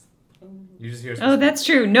nap. You just hear Oh, that's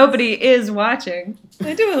true. Nobody is watching.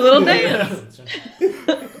 I do a little dance.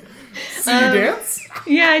 So you dance?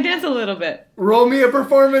 Yeah, I dance a little bit. Roll me a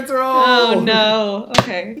performance roll. Oh no.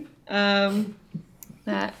 Okay.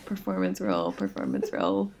 That performance roll.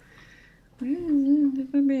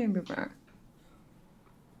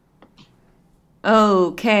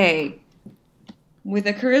 Okay. With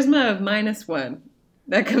a charisma of -1,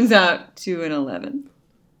 that comes out to an 11.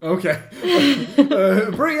 Okay.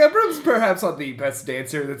 Broom's perhaps not the best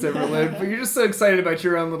dancer that's ever lived, but you're just so excited about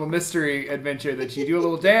your own little mystery adventure that you do a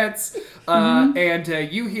little dance, and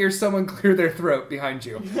you hear someone clear their throat behind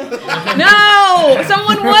you. No!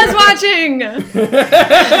 Someone was watching!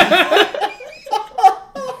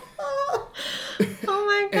 Oh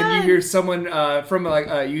my god. And you hear someone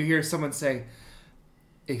you hear someone say,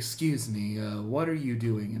 "Excuse me, what are you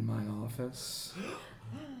doing in my office?"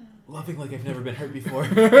 Laughing like I've never been hurt before.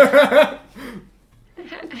 Happy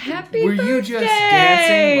Were birthday! you just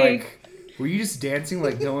dancing like? Were you just dancing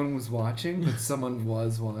like no one was watching, but someone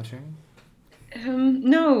was watching?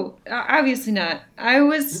 No, obviously not. I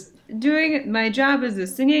was doing my job as a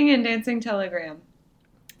singing and dancing telegram.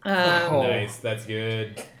 Oh. Nice, that's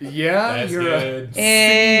good. Yeah, That's you're good.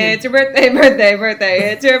 It's your birthday.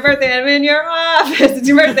 It's your birthday. I'm in your office. It's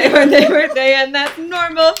your birthday, and that's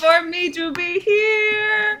normal for me to be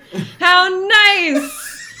here. How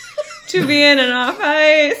nice to be in an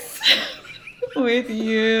office with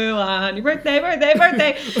you on your birthday.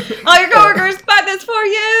 All your coworkers bought this for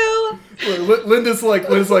you. Linda's like,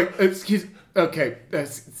 excuse. Okay,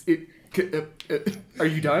 are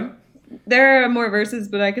you done? There are more verses,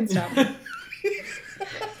 but I can stop.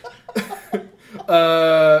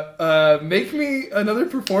 Make me another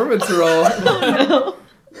performance roll. No.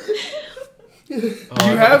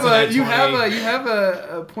 You have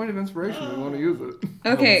a point of inspiration. You want to use it.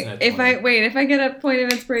 Okay, No, it's not if 20. I get a point of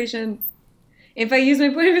inspiration, if I use my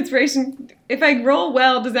point of inspiration, if I roll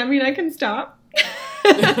well, does that mean I can stop?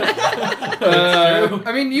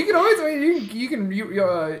 I mean, you can always. You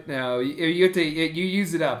have to. You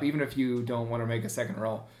use it up, even if you don't want to make a second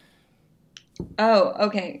roll. Oh,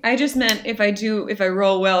 okay. I just meant if I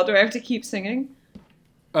roll well, do I have to keep singing?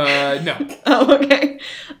 No. Oh, okay.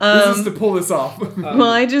 This is to pull this off.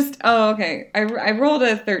 Okay. I rolled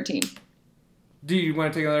a 13. Do you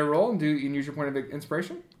want to take another roll and use your point of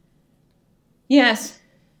inspiration? Yes.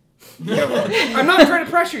 I'm not trying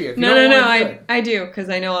to pressure you. If you No. don't want to do it. I do, because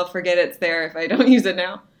I know I'll forget it's there if I don't use it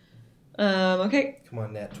now. Okay. Come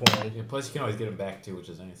on, Nat 20. Yeah, plus, you can always get them back too, which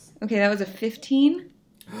is nice. Okay, that was a 15.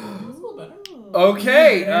 That's a little better.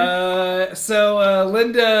 Okay, so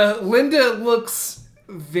Linda looks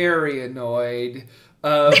very annoyed,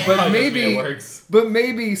 but It maybe works.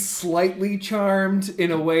 slightly charmed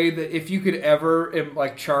in a way that if you could ever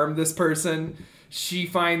charm this person, she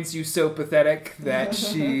finds you so pathetic that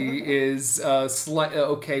she is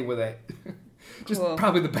okay with it. Just Cool.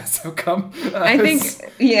 probably the best outcome. I think,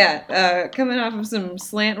 coming off of some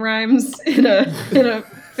slant rhymes in a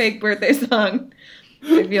fake birthday song,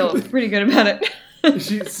 I feel pretty good about it.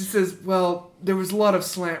 she says, "Well, there was a lot of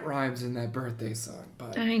slant rhymes in that birthday song,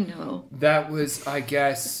 but I know. that was, I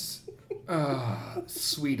guess,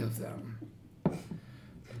 sweet of them.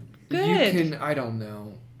 Good. You can, I don't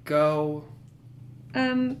know, go.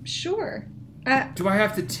 Sure. Do I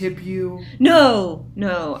have to tip you? No,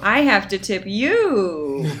 I have to tip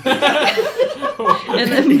you.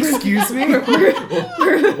 And then Excuse me?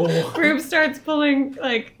 Broom starts pulling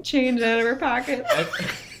change out of her pocket.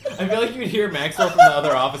 I feel like you would hear Maxwell from the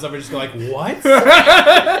other office over just go like, what?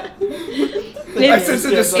 I sense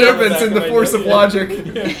a disturbance in the force of logic.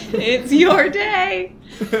 It's your day.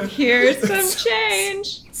 Here's some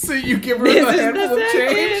change. So you give her This a is handful the of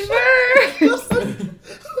change? second verse.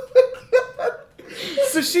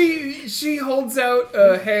 So she holds out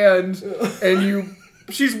a hand, and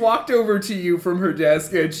she's walked over to you from her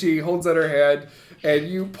desk, and she holds out her hand, and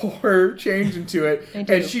you pour change into it, I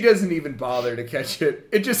do. and she doesn't even bother to catch it.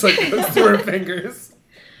 It just goes through her fingers.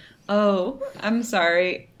 Oh, I'm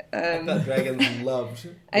sorry. I thought dragons loved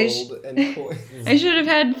I gold and coins. I should have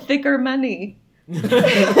had thicker money.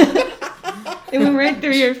 It went right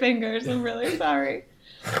through your fingers. I'm really sorry.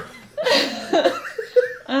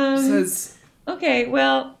 Says, Okay,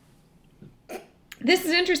 well, this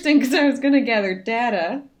is interesting because I was going to gather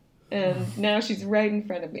data, and now she's right in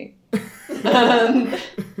front of me.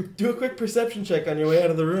 Do a quick perception check on your way out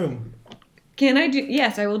of the room. Can I do?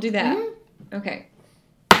 Yes, I will do that. Okay.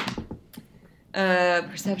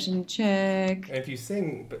 Perception check. And if you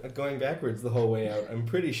sing going backwards the whole way out, I'm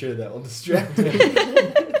pretty sure that will distract me.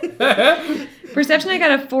 Perception, I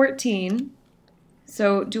got a 14.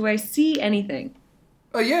 So, do I see anything?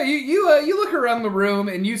 yeah, you look around the room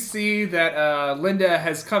and you see that Linda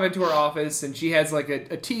has come into her office and she has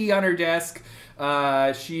a tea on her desk.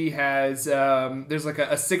 She has there's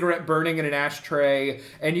a cigarette burning in an ashtray,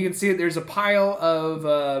 and you can see that there's a pile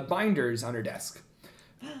of binders on her desk.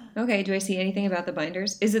 Okay, do I see anything about the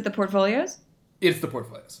binders? Is it the portfolios? It's the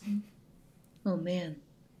portfolios. Oh, man.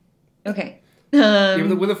 Okay. Yeah,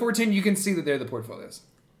 with a 14, you can see that they're the portfolios.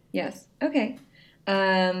 Yes. Okay.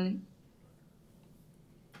 I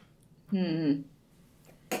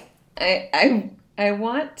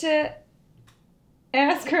want to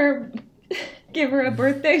ask her, give her a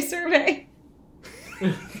birthday survey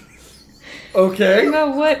Okay.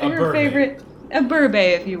 about what A her birthday. favorite, a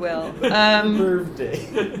birthday, if you will.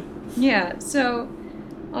 Birthday. Yeah, so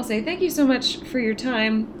I'll say thank you so much for your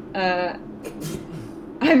time.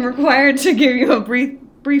 I'm required to give you a brief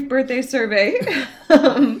birthday survey.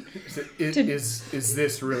 Is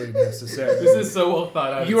this really necessary? This is so well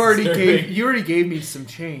thought out. You it's already disturbing. gave me some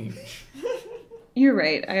change. You're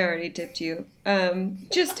right. I already tipped you.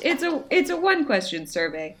 It's a one question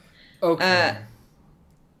survey. Okay.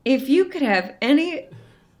 If you could have any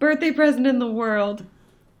birthday present in the world,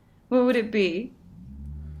 what would it be?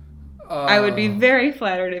 I would be very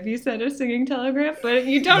flattered if you sent a singing telegram, but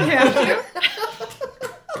you don't have to.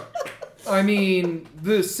 I mean,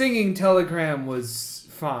 the singing telegram was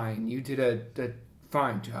fine. You did a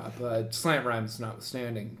fine job, slant rhymes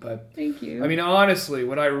notwithstanding. But Thank you. I mean, honestly,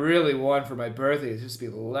 what I really want for my birthday is just to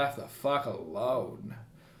be left the fuck alone.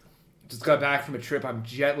 Just got back from a trip. I'm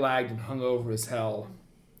jet lagged and hungover as hell.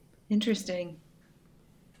 Interesting.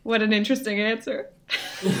 What an interesting answer.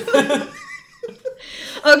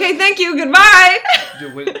 Okay, thank you. Goodbye.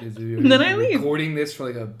 Then I leave. Recording this for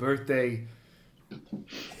like a birthday,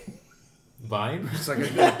 Vine? it's like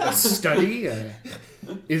a study.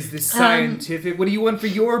 Is this scientific? What do you want for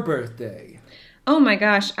your birthday? Oh my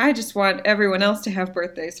gosh, I just want everyone else to have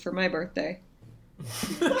birthdays for my birthday.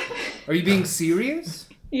 Are you being serious?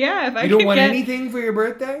 Yeah, if I You don't could want get... anything for your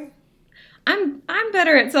birthday? I'm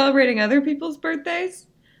better at celebrating other people's birthdays.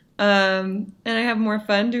 And I have more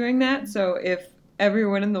fun doing that, so if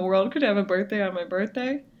everyone in the world could have a birthday on my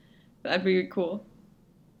birthday, that'd be cool.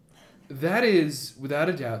 That is, without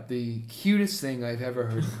a doubt, the cutest thing I've ever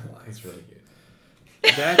heard in my life. That's really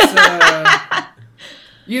good. That's,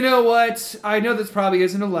 you know what? I know this probably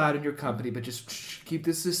isn't allowed in your company, but just keep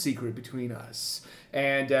this a secret between us.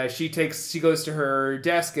 And she goes to her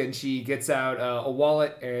desk and she gets out a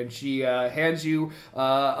wallet and she hands you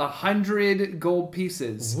 100 gold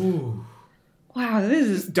pieces. Ooh. Wow, this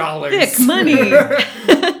is Dollars. thick money.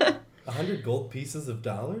 100 gold pieces of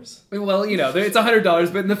dollars? Well, you know, it's $100,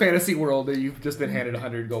 but in the fantasy world, you've just been handed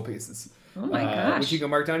 100 gold pieces. Oh my gosh. Which you can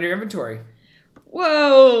mark down in your inventory.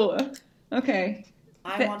 Whoa. Okay.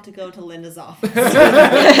 I want to go to Linda's office.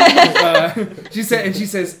 She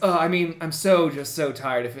says, I mean, I'm so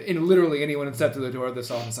tired. If literally anyone stepped through the door of this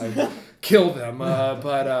office, I'd kill them.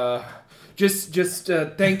 But just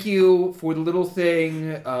thank you for the little thing.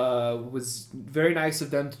 It was very nice of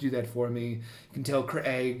them to do that for me. You can tell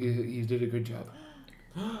Craig you did a good job.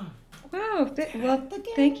 Wow.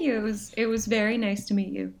 Thank you. It was very nice to meet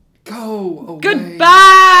you. Go away.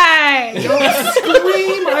 Goodbye. Don't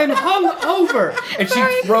scream! I'm hungover. And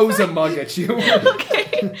she throws a mug at you.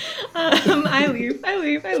 Okay. I leave.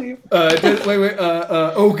 Wait.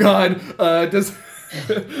 Oh God.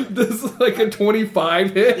 Does like a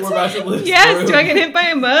 25 hit? We're about to list Yes. through. Do I get hit by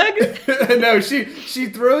a mug? No, she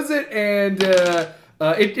throws it and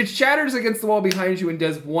it shatters against the wall behind you and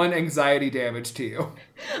does 1 anxiety damage to you.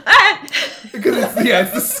 Ah! Because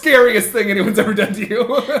it's the scariest thing anyone's ever done to you.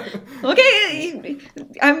 Okay.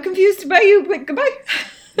 I'm confused by you, but goodbye.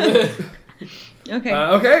 Okay.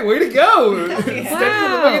 Okay, way to go! Step into the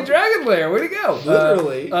Wow. fucking dragon lair. Way to go!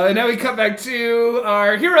 Literally. And now we cut back to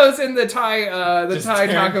our heroes in the Thai Just Thai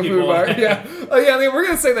tearing taco people food bar. away. Yeah. Oh yeah, we're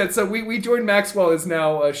gonna say that. So we joined Maxwell is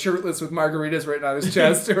now shirtless with margaritas written on his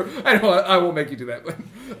chest. I won't make you do that, but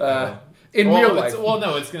in real life.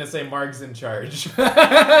 No, it's going to say Marg's in charge.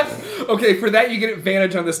 Okay, for that you get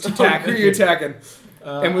advantage on this attack. Who are you attacking?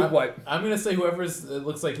 And with what? I'm going to say whoever's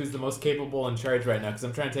looks like who's the most capable in charge right now because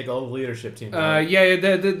I'm trying to take all the leadership team. Yeah,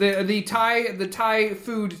 the Thai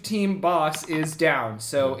food team boss is down.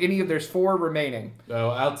 So there's 4 remaining. So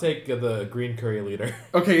I'll take the green curry leader.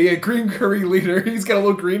 Okay, yeah, green curry leader. He's got a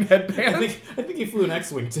little green headband. I think he flew an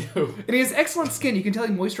X-wing too. And he has excellent skin. You can tell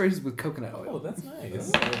he moisturizes with coconut oil. Oh, that's nice.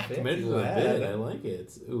 fancy Committed to the lad. bid. I like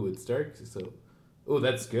it. Ooh, it's dark. So,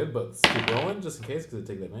 that's good. But let's keep rolling just in case because I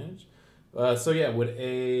take that advantage. So yeah, would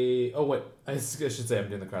a I should say I'm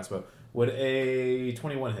doing the crossbow. Would a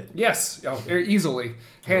 21 hit? Yes, easily,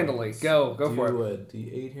 handily. Go for it. Do a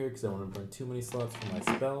D8 here because I want to burn too many slots for my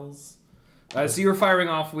spells. So you're firing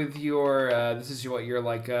off with your. This is what you're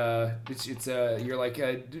like. You're like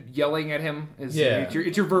yelling at him. Yeah.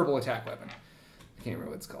 It's your verbal attack weapon. I can't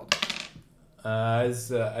remember what it's called.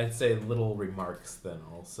 I'd say little remarks then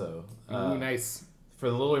also. Ooh, nice. For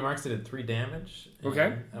the little remarks, I did 3 damage. and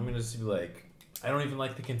Okay. I'm gonna just be like, I don't even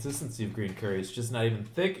like the consistency of green curry. It's just not even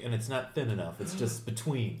thick, and it's not thin enough. It's just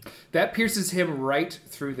between. That pierces him right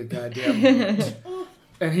through the goddamn.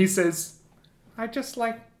 And he says, I just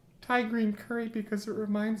like Thai green curry because it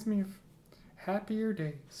reminds me of happier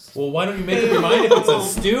days. Well, why don't you make up your mind if it's a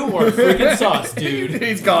stew or a freaking sauce, dude?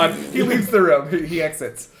 He's gone. He leaves the room. He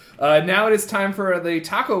exits. Now it is time for the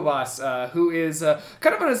taco boss, who is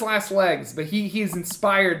kind of on his last legs, but he's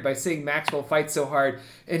inspired by seeing Maxwell fight so hard,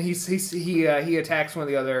 and he attacks one of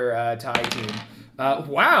the other Thai team.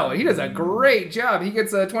 Wow, he does a great job. He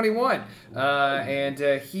gets 21, and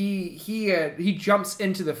he jumps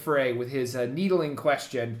into the fray with his needling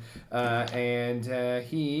question, and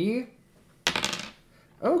he.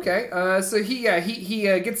 Okay, so he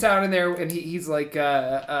gets out in there, and he's like.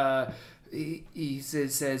 He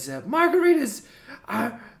says margaritas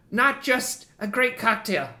are not just a great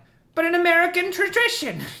cocktail, but an American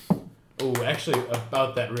tradition. Oh, actually,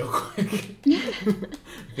 about that real quick.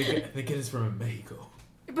 I think it is from Mexico.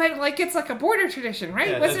 But like it's like a border tradition,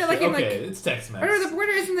 right? Yeah, Wasn't it like in like it's Tex-Mex. or the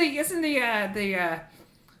border isn't the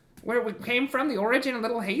where it came from, the origin a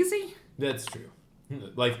little hazy? That's true.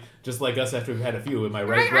 Like just like us after we've had a few. Am I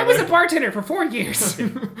right, Right, I brother? was a bartender for 4 years.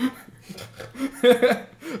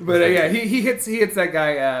 But yeah, he hits that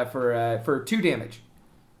guy for 2 damage.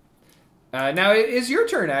 Now it is your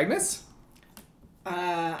turn, Agnes.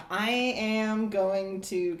 I am going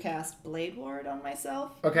to cast Blade Ward on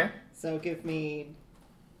myself. Okay. So give me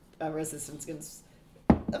a resistance against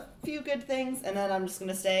a few good things, and then I'm just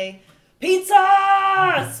gonna say,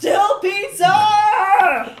 pizza! Still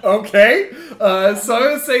pizza! Okay. So I'm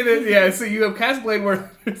gonna say that so you have cast Blade Ward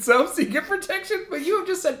itself, so you get protection, but you have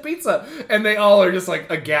just said pizza, and they all are just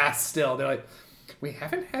like aghast still. They're like, we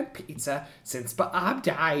haven't had pizza since Bob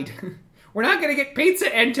died. We're not gonna get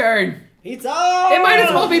pizza, intern. Pizza! It might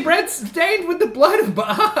as well be bread stained with the blood of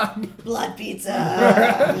Bob. Blood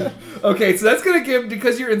pizza! Okay, so that's gonna give,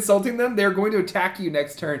 because you're insulting them, they're going to attack you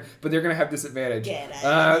next turn, but they're gonna have disadvantage. Get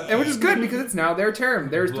out of And which is good because it's now their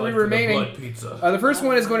turn. There's Blood 3 for the remaining. blood pizza. The first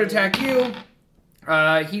one is going to attack you.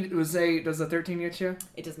 Does a 13 get you?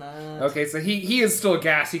 It does not. Okay, so he is still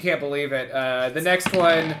gassed. He can't believe it. The next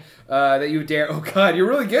one that you dare. Oh God, you're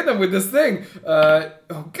really getting him with this thing.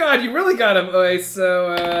 Oh God, you really got him. Okay,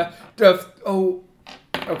 so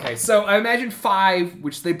okay, so I imagine 5,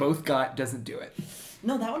 which they both got, doesn't do it.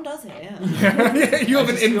 No, that one does it, yeah. You have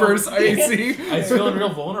an just feel- inverse AC. I was feeling real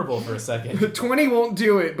vulnerable for a second. 20 won't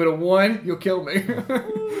do it, but a 1, you'll kill me.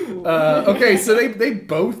 Okay, so they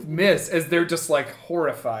both miss as they're just like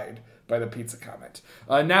horrified by the pizza comment.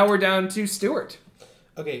 Now we're down to Stuart.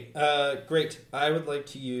 Okay, great. I would like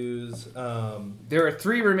to use There are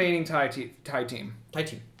 3 remaining Thai team. Thai team.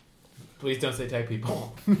 Please don't say Thai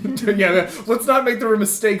people. Yeah, let's not make the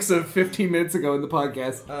mistakes of 15 minutes ago in the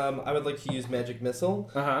podcast. I would like to use Magic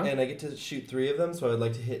Missile, and I get to shoot 3 of them, so I would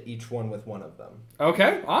like to hit each one with 1 of them.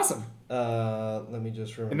 Okay, awesome. Let me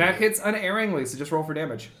just remember. And that hits unerringly, so just roll for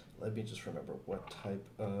damage. Let me just remember what type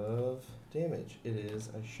of damage it is.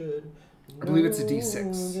 I should. I believe it's a know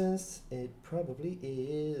D6. this. It probably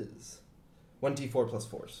is 1d4 plus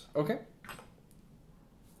 4s. Okay.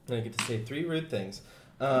 And I get to say 3 rude things.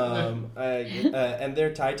 And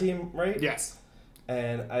they're Thai team, right? Yes.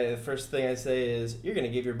 And the first thing I say is, "You're gonna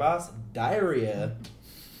give your boss diarrhea."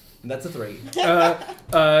 And that's a 3.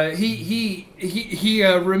 He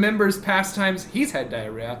remembers past times he's had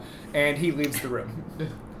diarrhea, and he leaves the room.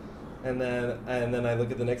 And then I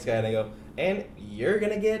look at the next guy and I go, "And you're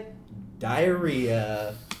gonna get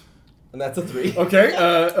diarrhea." And that's a 3.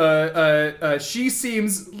 Okay. She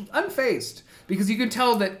seems unfazed. Because you can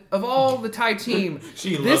tell that of all the Thai team,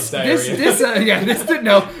 She loves diarrhea.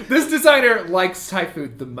 This designer likes Thai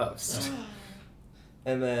food the most.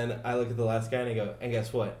 And then I look at the last guy and I go, "And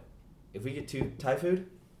guess what? If we get 2 Thai food,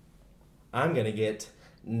 I'm gonna get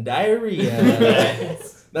diarrhea."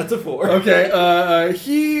 That's a 4. Okay,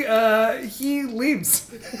 he leaves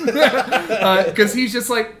because he's just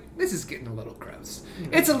like, this is getting a little gross.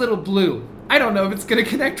 It's a little blue. I don't know if it's gonna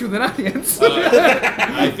connect with an audience.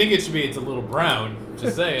 I think it should be. It's a little brown.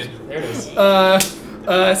 Just saying. There it is.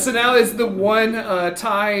 So now is the one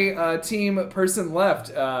Thai team person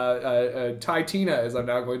left. Thai Tina, as I'm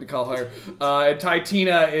now going to call her. Thai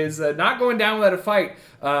Tina is not going down without a fight.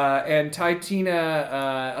 And Thai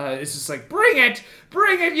Tina is just like, bring it,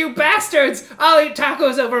 you bastards! I'll eat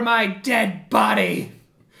tacos over my dead body.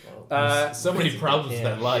 So many problems with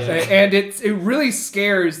that logic. And it really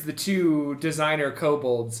scares the 2 designer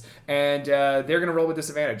kobolds, and they're gonna roll with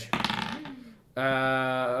disadvantage.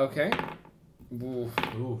 Okay. Oof.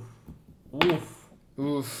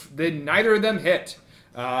 Oof. Then neither of them hit.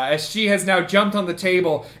 as she has now jumped on the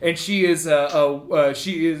table and she is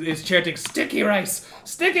chanting "Sticky rice,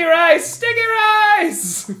 sticky rice, sticky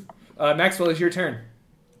rice." Maxwell, it's your turn.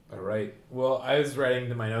 All right. Well, I was writing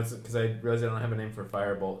to my notes because I realized I don't have a name for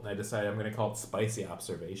Firebolt, and I decided I'm going to call it Spicy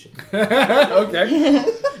Observation. Okay.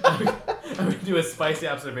 I'm going to do a Spicy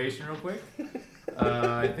Observation real quick.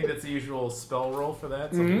 I think that's the usual spell roll for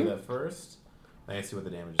that, so I'll do that first. I can see what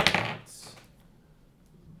the damage is.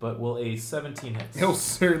 But will a 17 hit? He'll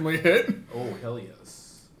certainly hit. Oh, hell yes.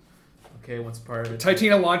 Okay, what's part of it?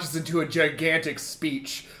 Titina launches into a gigantic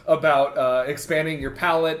speech about expanding your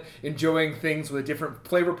palate, enjoying things with different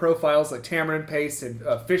flavor profiles like tamarind paste and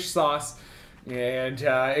fish sauce. And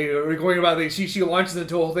we're going about she launches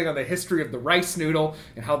into a whole thing on the history of the rice noodle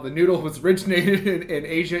and how the noodle was originated in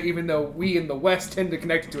Asia, even though we in the West tend to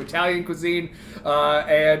connect it to Italian cuisine.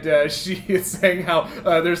 And she is saying how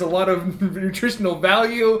there's a lot of nutritional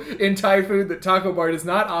value in Thai food that Taco Bar does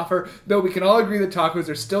not offer, though we can all agree that tacos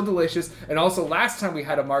are still delicious. And also, last time we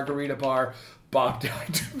had a margarita bar, Bob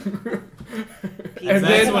died. And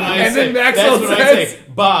then Maxwell says,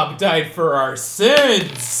 Bob died for our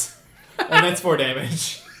sins. And that's 4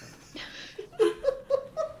 damage.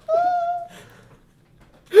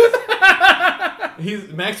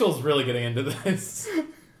 Maxwell's really getting into this.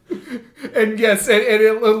 And yes, and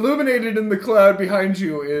illuminated in the cloud behind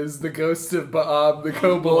you is the ghost of Bob the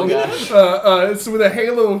Kobold. So with a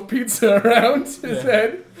halo of pizza around his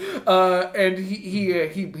head. And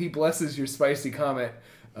he blesses your spicy comment.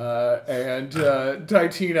 And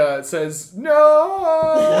Titina says,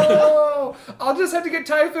 "No, I'll just have to get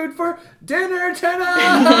Thai food for dinner tonight."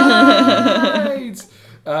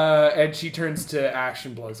 And she turns to ash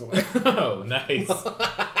and blows away. Oh, nice.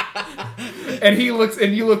 And you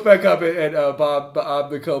look back up at Bob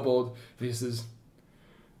the Kobold. And he says,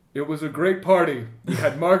 "It was a great party. We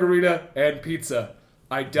had margarita and pizza.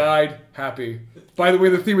 I died happy." By the way,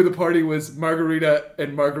 the theme of the party was margarita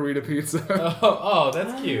and margarita pizza. Oh,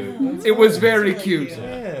 that's cute. It was very cute.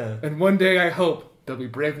 Yeah. And one day I hope they'll be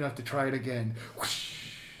brave enough to try it again. Whoosh.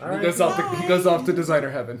 All He goes off to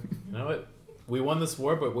designer heaven. You know what? We won this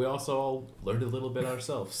war, but we also all learned a little bit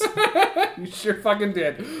ourselves. You sure fucking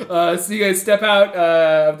did. So you guys step out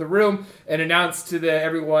of the room and announce to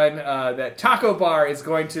everyone that Taco Bar is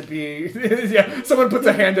going to be... yeah, someone puts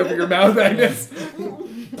a hand over your mouth, Agnes.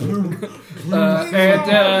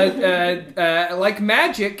 Like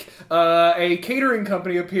magic, a catering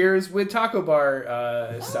company appears with Taco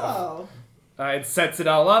Bar stuff. Oh. It sets it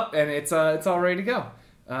all up, and it's all ready to go.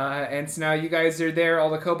 And so now you guys are there. All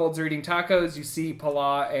the kobolds are eating tacos. You see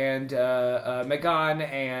Pala and Megan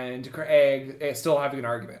and Craig still having an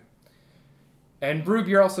argument. And Broob,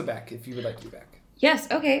 you're also back, if you would like to be back. Yes,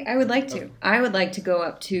 okay, I would like to. I would like to go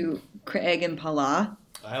up to Craig and Pala.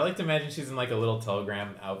 I like to imagine she's in like a little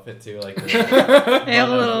telegram outfit too, like A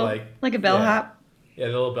little, like a bellhop. Yeah,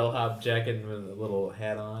 the little bellhop jacket with a little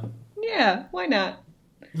hat on. Yeah, why not?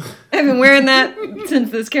 I've been wearing that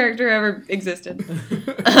since this character ever existed.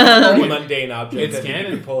 A mundane object It's that you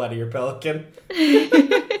canon. can pull out of your pelican.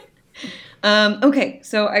 Okay,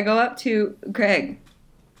 so I go up to Craig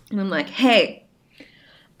and I'm like, "Hey,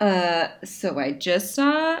 so I just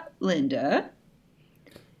saw Linda."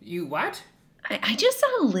 You what? I just saw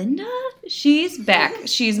Linda. She's back.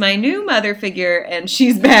 She's my new mother figure, and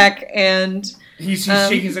she's back. And He's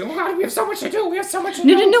shaking. He's like, "Oh God, we have so much to do. We have so much to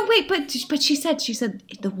do." no. Wait, but she said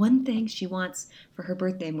the one thing she wants for her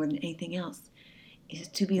birthday more than anything else is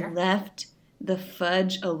to be left the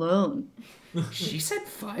fudge alone. She said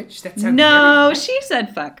fudge. That sounds No, she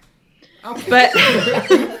said fuck. Okay.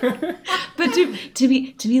 But to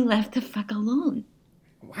be left the fuck alone.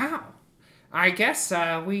 Wow. I guess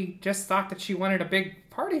we just thought that she wanted a big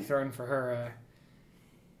party thrown for her.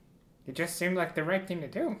 It just seemed like the right thing to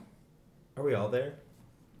do. Are we all there?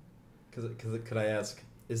 Could I ask,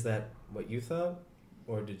 is that what you thought?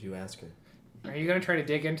 Or did you ask her? Are you going to try to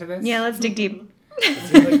dig into this? Yeah, let's dig deep. It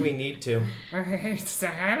seems like we need to.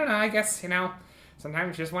 I don't know. I guess,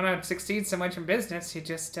 sometimes you just want to succeed so much in business, you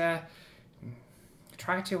just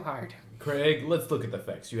try too hard. Craig, let's look at the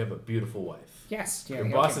facts. You have a beautiful wife. Yes. Yeah, Your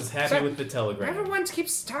okay. boss is happy So, with the telegram. Everyone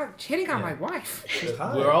keeps hitting on my wife. She's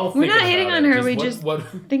hot. We're all We're thinking not hitting about on it. her. We what- just what-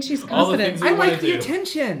 think she's all the confident. things I we wanna like the do.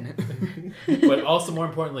 attention. But also, more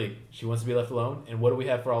importantly, she wants to be left alone. And what do we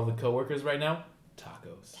have for all the coworkers right now?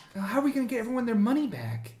 Tacos. How are we going to get everyone their money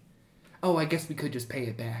back? Oh, I guess we could just pay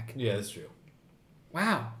it back. Yeah, that's true.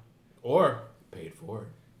 Wow. Or paid for.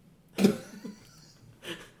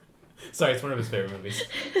 Sorry, it's one of his favorite movies.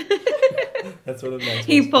 That's what it meant.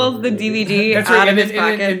 He pulls the DVD That's out right, of his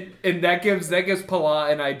pocket. and that gives Pala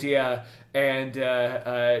an idea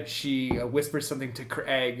and she whispers something to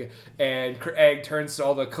Craig, and Craig turns to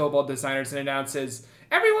all the kobold designers and announces,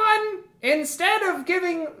 "Everyone, instead of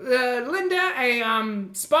giving Linda a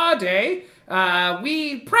spa day,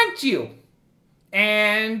 we pranked you,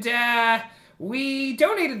 and we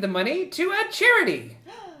donated the money to a charity."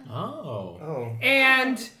 Oh.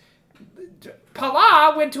 And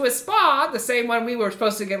Pala went to a spa, the same one we were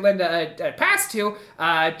supposed to get Linda a pass to,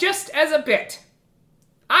 just as a bit.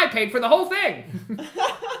 I paid for the whole thing.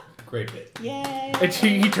 Great bit. Yay! And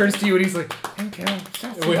he turns to you and he's like, "Thank you."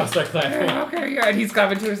 And we all start clapping. Yeah, okay, yeah. And he's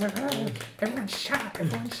coming to us like, "Oh, everyone shut up,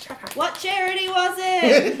 everyone shut up." What charity was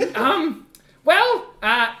it? Well,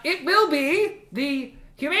 it will be the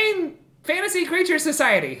Humane Fantasy Creature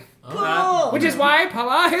Society. Cool. Which is why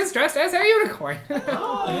Pala is dressed as a unicorn.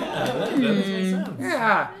 Oh, yeah, that does make sense.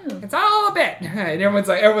 Yeah, it's all a bit. And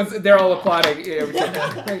they're all applauding.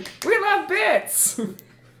 We love bits.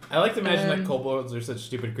 I like to imagine that kobolds are such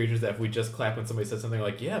stupid creatures that if we just clap when somebody says something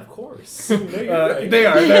like, "Yeah, of course." They are.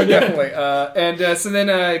 They're definitely. So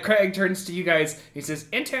then Craig turns to you guys. He says,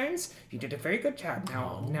 "Interns, you did a very good job.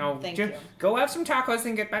 Now, Thank you. go have some tacos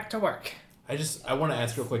and get back to work." I want to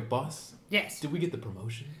ask real quick, boss. Yes. Did we get the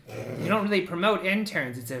promotion? You don't really promote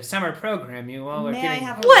interns. It's a summer program. You all are May I getting.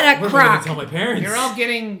 have What a What am I gonna crock! tell my parents? You're all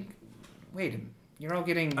getting. Wait. You're all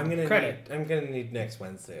getting credit. I'm gonna need next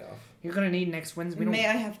Wednesday off. You're gonna need next Wednesday. We don't- May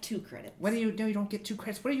I have 2 credits? What do you do? You don't get 2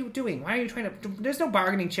 credits. What are you doing? Why are you trying to? There's no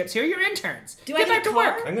bargaining chips here. You're interns. Do I Get get back a to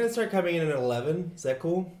car? work. I'm gonna start coming in at 11. Is that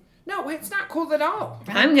cool? No, it's not cool at all.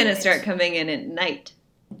 I'm gonna start coming in at night.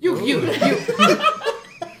 You.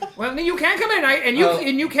 Well, you can't come at night, and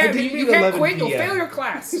you can't I didn't you mean can't 11 quit. You'll PM. fail your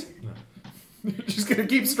class. You're just gonna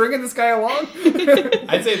keep stringing this guy along.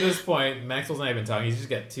 I'd say at this point, Maxwell's not even talking. He's just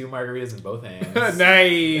got 2 margaritas in both hands.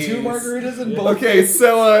 Nice. 2 margaritas in both. Okay,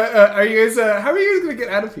 so are you guys? How are you guys gonna get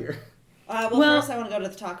out of here? Well, first I want to go to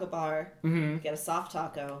the taco bar, Mm-hmm. get a soft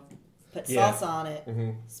taco, put Yeah. salsa on it,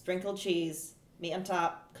 Mhm. sprinkled cheese, meat on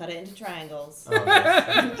top, cut it into triangles, Oh, yes.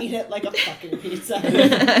 and eat it like a fucking pizza.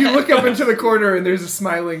 You look up into the corner, and there's a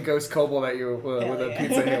smiling ghost kobold at you with Hell a yeah.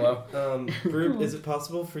 pizza halo. Rube, is it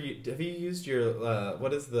possible for you? Have you used your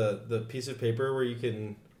what is the piece of paper where you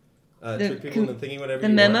can trick people into thinking whatever the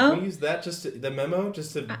you memo? want? Can we use that the memo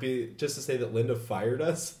just to say that Linda fired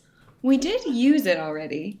us? We did use it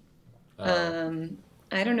already. Oh.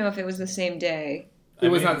 I don't know if it was the same day. It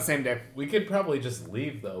was mean, not the same day. We could probably just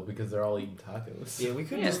leave though because they're all eating tacos. Yeah, we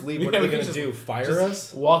could Yeah. just leave. Yeah, What are we they could gonna just- do? Fire Just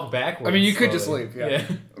us? walk backwards. I mean, you could just slowly. leave, yeah.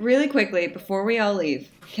 Really quickly, before we all leave,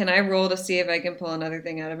 can I roll to see if I can pull another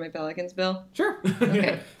thing out of my Pelicans bill? Sure.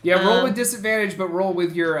 Okay. Yeah, roll with disadvantage, but roll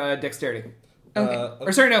with your dexterity. Okay.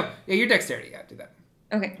 Or sorry, no. Yeah, your dexterity. Yeah, do that.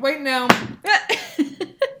 Okay. Wait, no.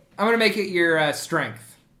 I'm gonna make it your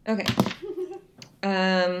strength. Okay.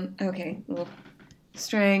 Okay. Well,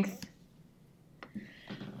 strength.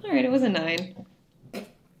 All right, it was a 9.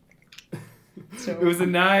 So It was a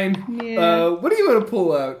 9. Yeah. What do you want to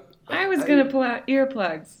pull out? I was gonna pull out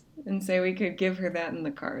earplugs and say we could give her that in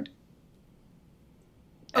the card.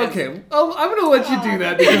 Okay, I'm gonna let you do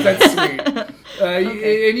that because that's sweet.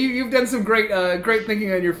 And you've done some great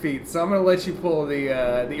thinking on your feet, so I'm gonna let you pull the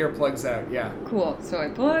earplugs out. Yeah. Cool. So I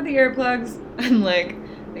pull out the earplugs. I'm like,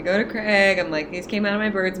 I go to Craig. I'm like, these came out of my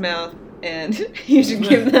bird's mouth, and you should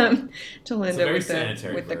give them to Linda very with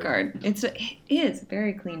sanitary the bird. card. It is a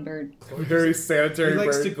very clean bird. Very sanitary. He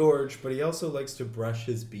likes bird. to gorge, but he also likes to brush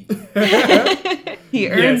his beak. He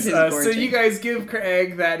earns his so gorging. you guys give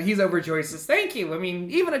Craig that. He's overjoyed. Says, "Thank you. I mean,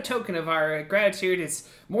 even a token of our gratitude is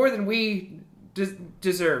more than we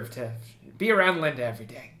deserve to be around Linda every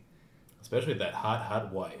day." Especially that hot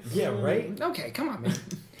wife. Yeah, right? Okay, come on, man.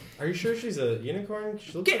 Are you sure she's a unicorn?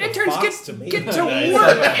 She looks Get like interns, a fox to me. get to Nice.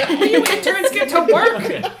 work. Will you interns get to work?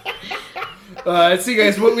 So you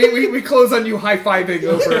guys, we close on you high-fiving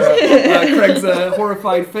over Craig's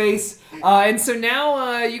horrified face. And so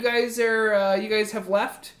now you guys have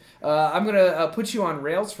left. I'm gonna put you on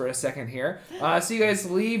rails for a second here. So you guys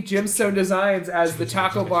leave Gemstone Designs as the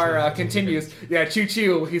taco bar continues. Yeah, choo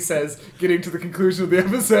choo, he says, getting to the conclusion of the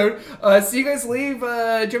episode. So you guys leave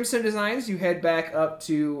Gemstone Designs. You head back up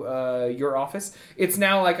to your office. It's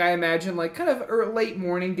now like I imagine, like kind of late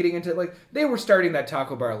morning, getting into like they were starting that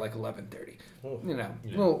taco bar at like 11:30. You know,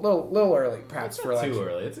 Yeah. little early, perhaps for like. Too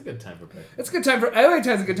early. It's a good time for breakfast. It's a good time for. Every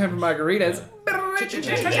time's a good time for margaritas.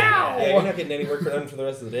 Hey, you're not getting any work for them for the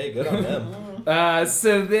rest of the day. Good on them.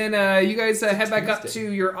 So then you guys head back up to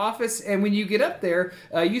your office, and when you get up there,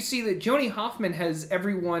 you see that Joni Hoffman has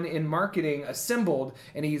everyone in marketing assembled,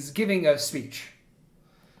 and he's giving a speech.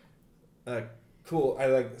 Cool. I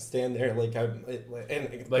like stand there like I'm and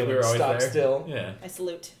Like we were always stop there. still. Yeah. I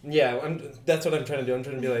salute. Yeah, that's what I'm trying to do. I'm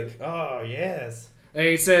trying to be like, oh yes. And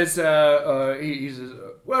he says, he says,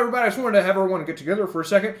 well, everybody, I just wanted to have everyone get together for a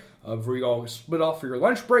second before you all split off for your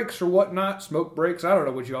lunch breaks or whatnot, smoke breaks. I don't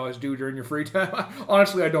know what you always do during your free time.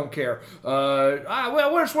 Honestly, I don't care. I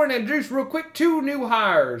just wanted to introduce real quick 2 new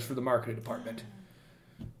hires for the marketing department.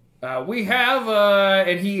 We have,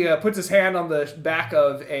 and he puts his hand on the back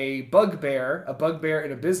of a bugbear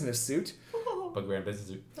in a business suit. Bugbear in business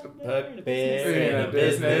suit. Bugbear In a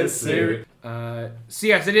business suit. So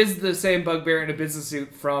yes, it is the same bugbear in a business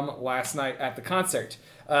suit from last night at the concert.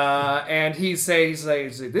 And he says,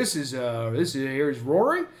 this is here's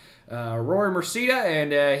Rory. Rory Mercida,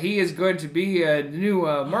 and he is going to be a new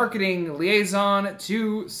marketing liaison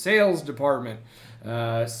to sales department.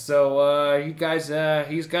 So you guys,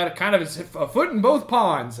 he's got kind of a foot in both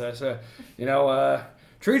ponds. So,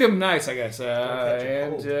 treat him nice, I guess.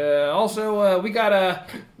 Also, we got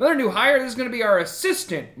another new hire. This is going to be our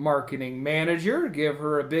assistant marketing manager. Give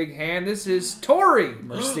her a big hand. This is Tori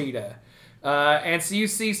Mercida. And so you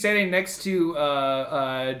see standing next to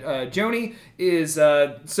Joni is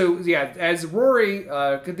as Rory,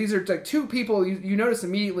 these are like 2 people you notice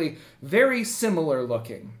immediately very similar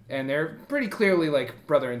looking, and they're pretty clearly like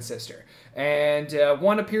brother and sister. And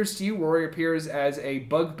one appears to you, Rory appears as a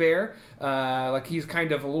bugbear, like he's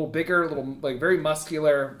kind of a little bigger, like very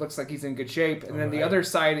muscular, looks like he's in good shape. And then the other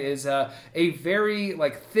side is a very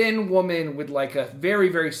like thin woman with like a very,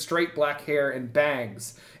 very straight black hair and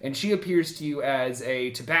bangs. And she appears to you as a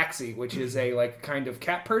tabaxi, which is a like kind of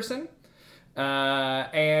cat person.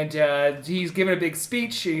 And he's giving a big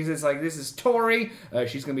speech. He says like, this is Tori.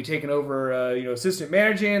 She's going to be taking over, assistant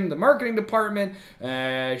managing the marketing department.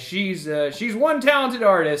 She's one talented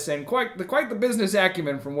artist and quite the business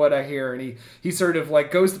acumen from what I hear. And he sort of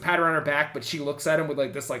like goes to pat her on her back, but she looks at him with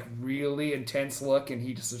like this like really intense look, and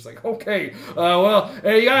he just is like, okay,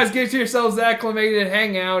 you guys get yourselves acclimated,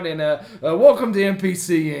 hang out, and welcome to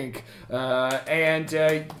NPC Inc.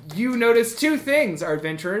 And you notice 2 things, our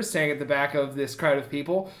adventurers, standing at the back of this crowd of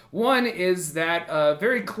people. One is that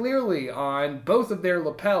very clearly on both of their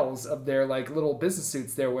lapels of their like little business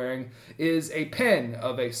suits they're wearing is a pin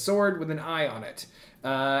of a sword with an eye on it.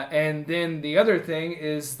 And then the other thing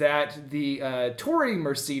is that the Tori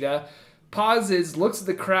Mercida pauses, looks at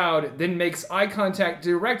the crowd, then makes eye contact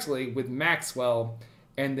directly with Maxwell,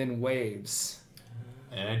 and then waves.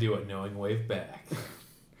 And I do a knowing wave back.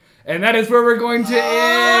 And that is where we're going to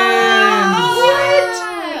end.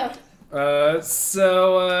 What?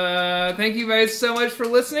 Thank you guys so much for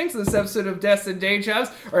listening to this episode of Destined Day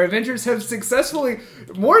Jobs. Our adventures have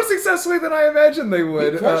more successfully than I imagined they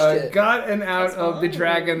would, gotten out of the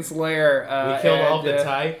dragon's lair. We killed all the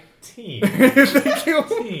Thai team. Thank you.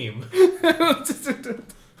 Team.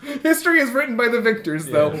 History is written by the victors,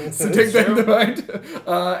 though, so take that into mind.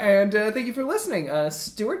 And thank you for listening.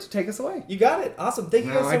 Stuart, take us away. You got it. Awesome. Thank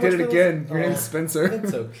you guys so I much did for it again. listening. Your name's Spencer.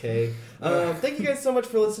 It's okay. Thank you guys so much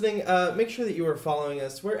for listening. Make sure that you are following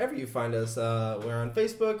us wherever you find us. We're on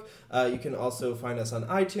Facebook. You can also find us on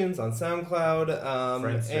iTunes, on SoundCloud,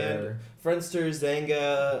 Friendster. and Friendster,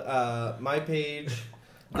 Zanga, My Page,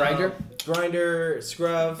 Grindr,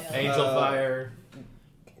 Scruff, Angel Fire.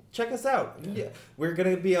 Check us out. Yeah, we're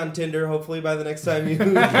gonna be on Tinder hopefully by the next time you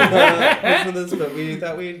listen to this. But we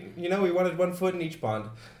thought we wanted 1 foot in each pond.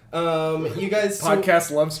 You guys,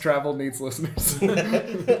 Podcast loves travel, needs listeners.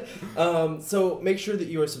 so make sure that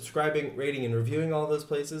you are subscribing, rating, and reviewing all those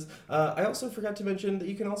places. I also forgot to mention that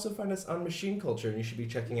you can also find us on Machine Culture, and you should be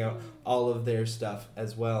checking out all of their stuff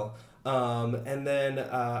as well. And then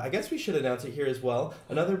I guess we should announce it here as well.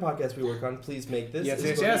 Another podcast we work on, Please Make This,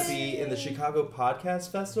 is going to be in the Chicago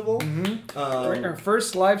Podcast Festival. Our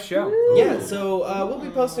first live show. Yeah, so we'll be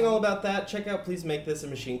posting all about that. Check out Please Make This and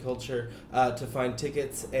Machine Culture to find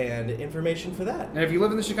tickets and information for that. And if you live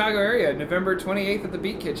in the Chicago area, November 28th at the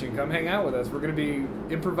Beat Kitchen, come hang out with us. We're going to be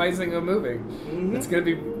improvising a movie. Mm-hmm. It's going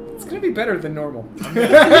to be better than normal. I'm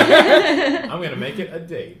going to make it a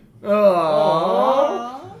date.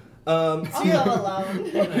 Aww. I'll go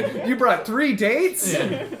alone. You brought 3 dates?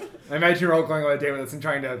 Yeah. I imagine you're all going on a date with us and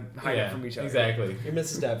trying to hide it from each other. Exactly. You're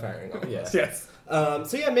Mrs. Doubtfiring. All of us. Yes.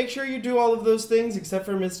 So yeah, make sure you do all of those things except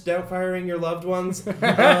for Miss Doubtfiring your loved ones.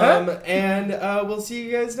 And we'll see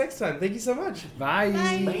you guys next time. Thank you so much. Bye.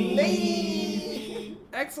 Bye.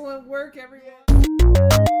 Excellent work, everyone.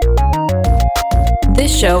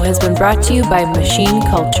 This show has been brought to you by Machine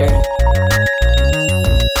Culture.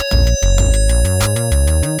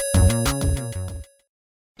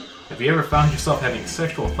 Have you ever found yourself having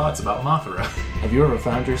sexual thoughts about Mothra? Have you ever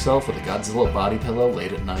found yourself with a Godzilla body pillow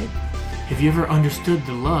late at night? Have Have you ever understood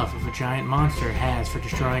the love of a giant monster has for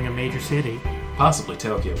destroying a major city? Possibly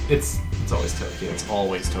Tokyo. It's always Tokyo. It's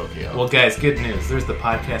always Tokyo. Well, guys, good news. There's the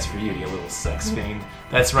podcast for you little sex fiend.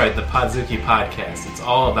 That's right, the Podzuki Podcast. It's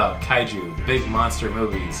all about kaiju, big monster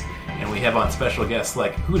movies, and we have on special guests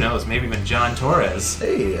like, who knows, maybe even John Torres.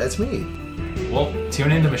 Hey, that's me. Well,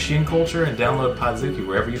 tune into Machine Culture and download Podzuki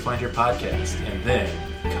wherever you find your podcast, and then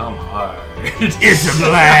come hard. It's a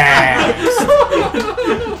blast!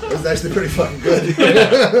 That was actually pretty fucking good.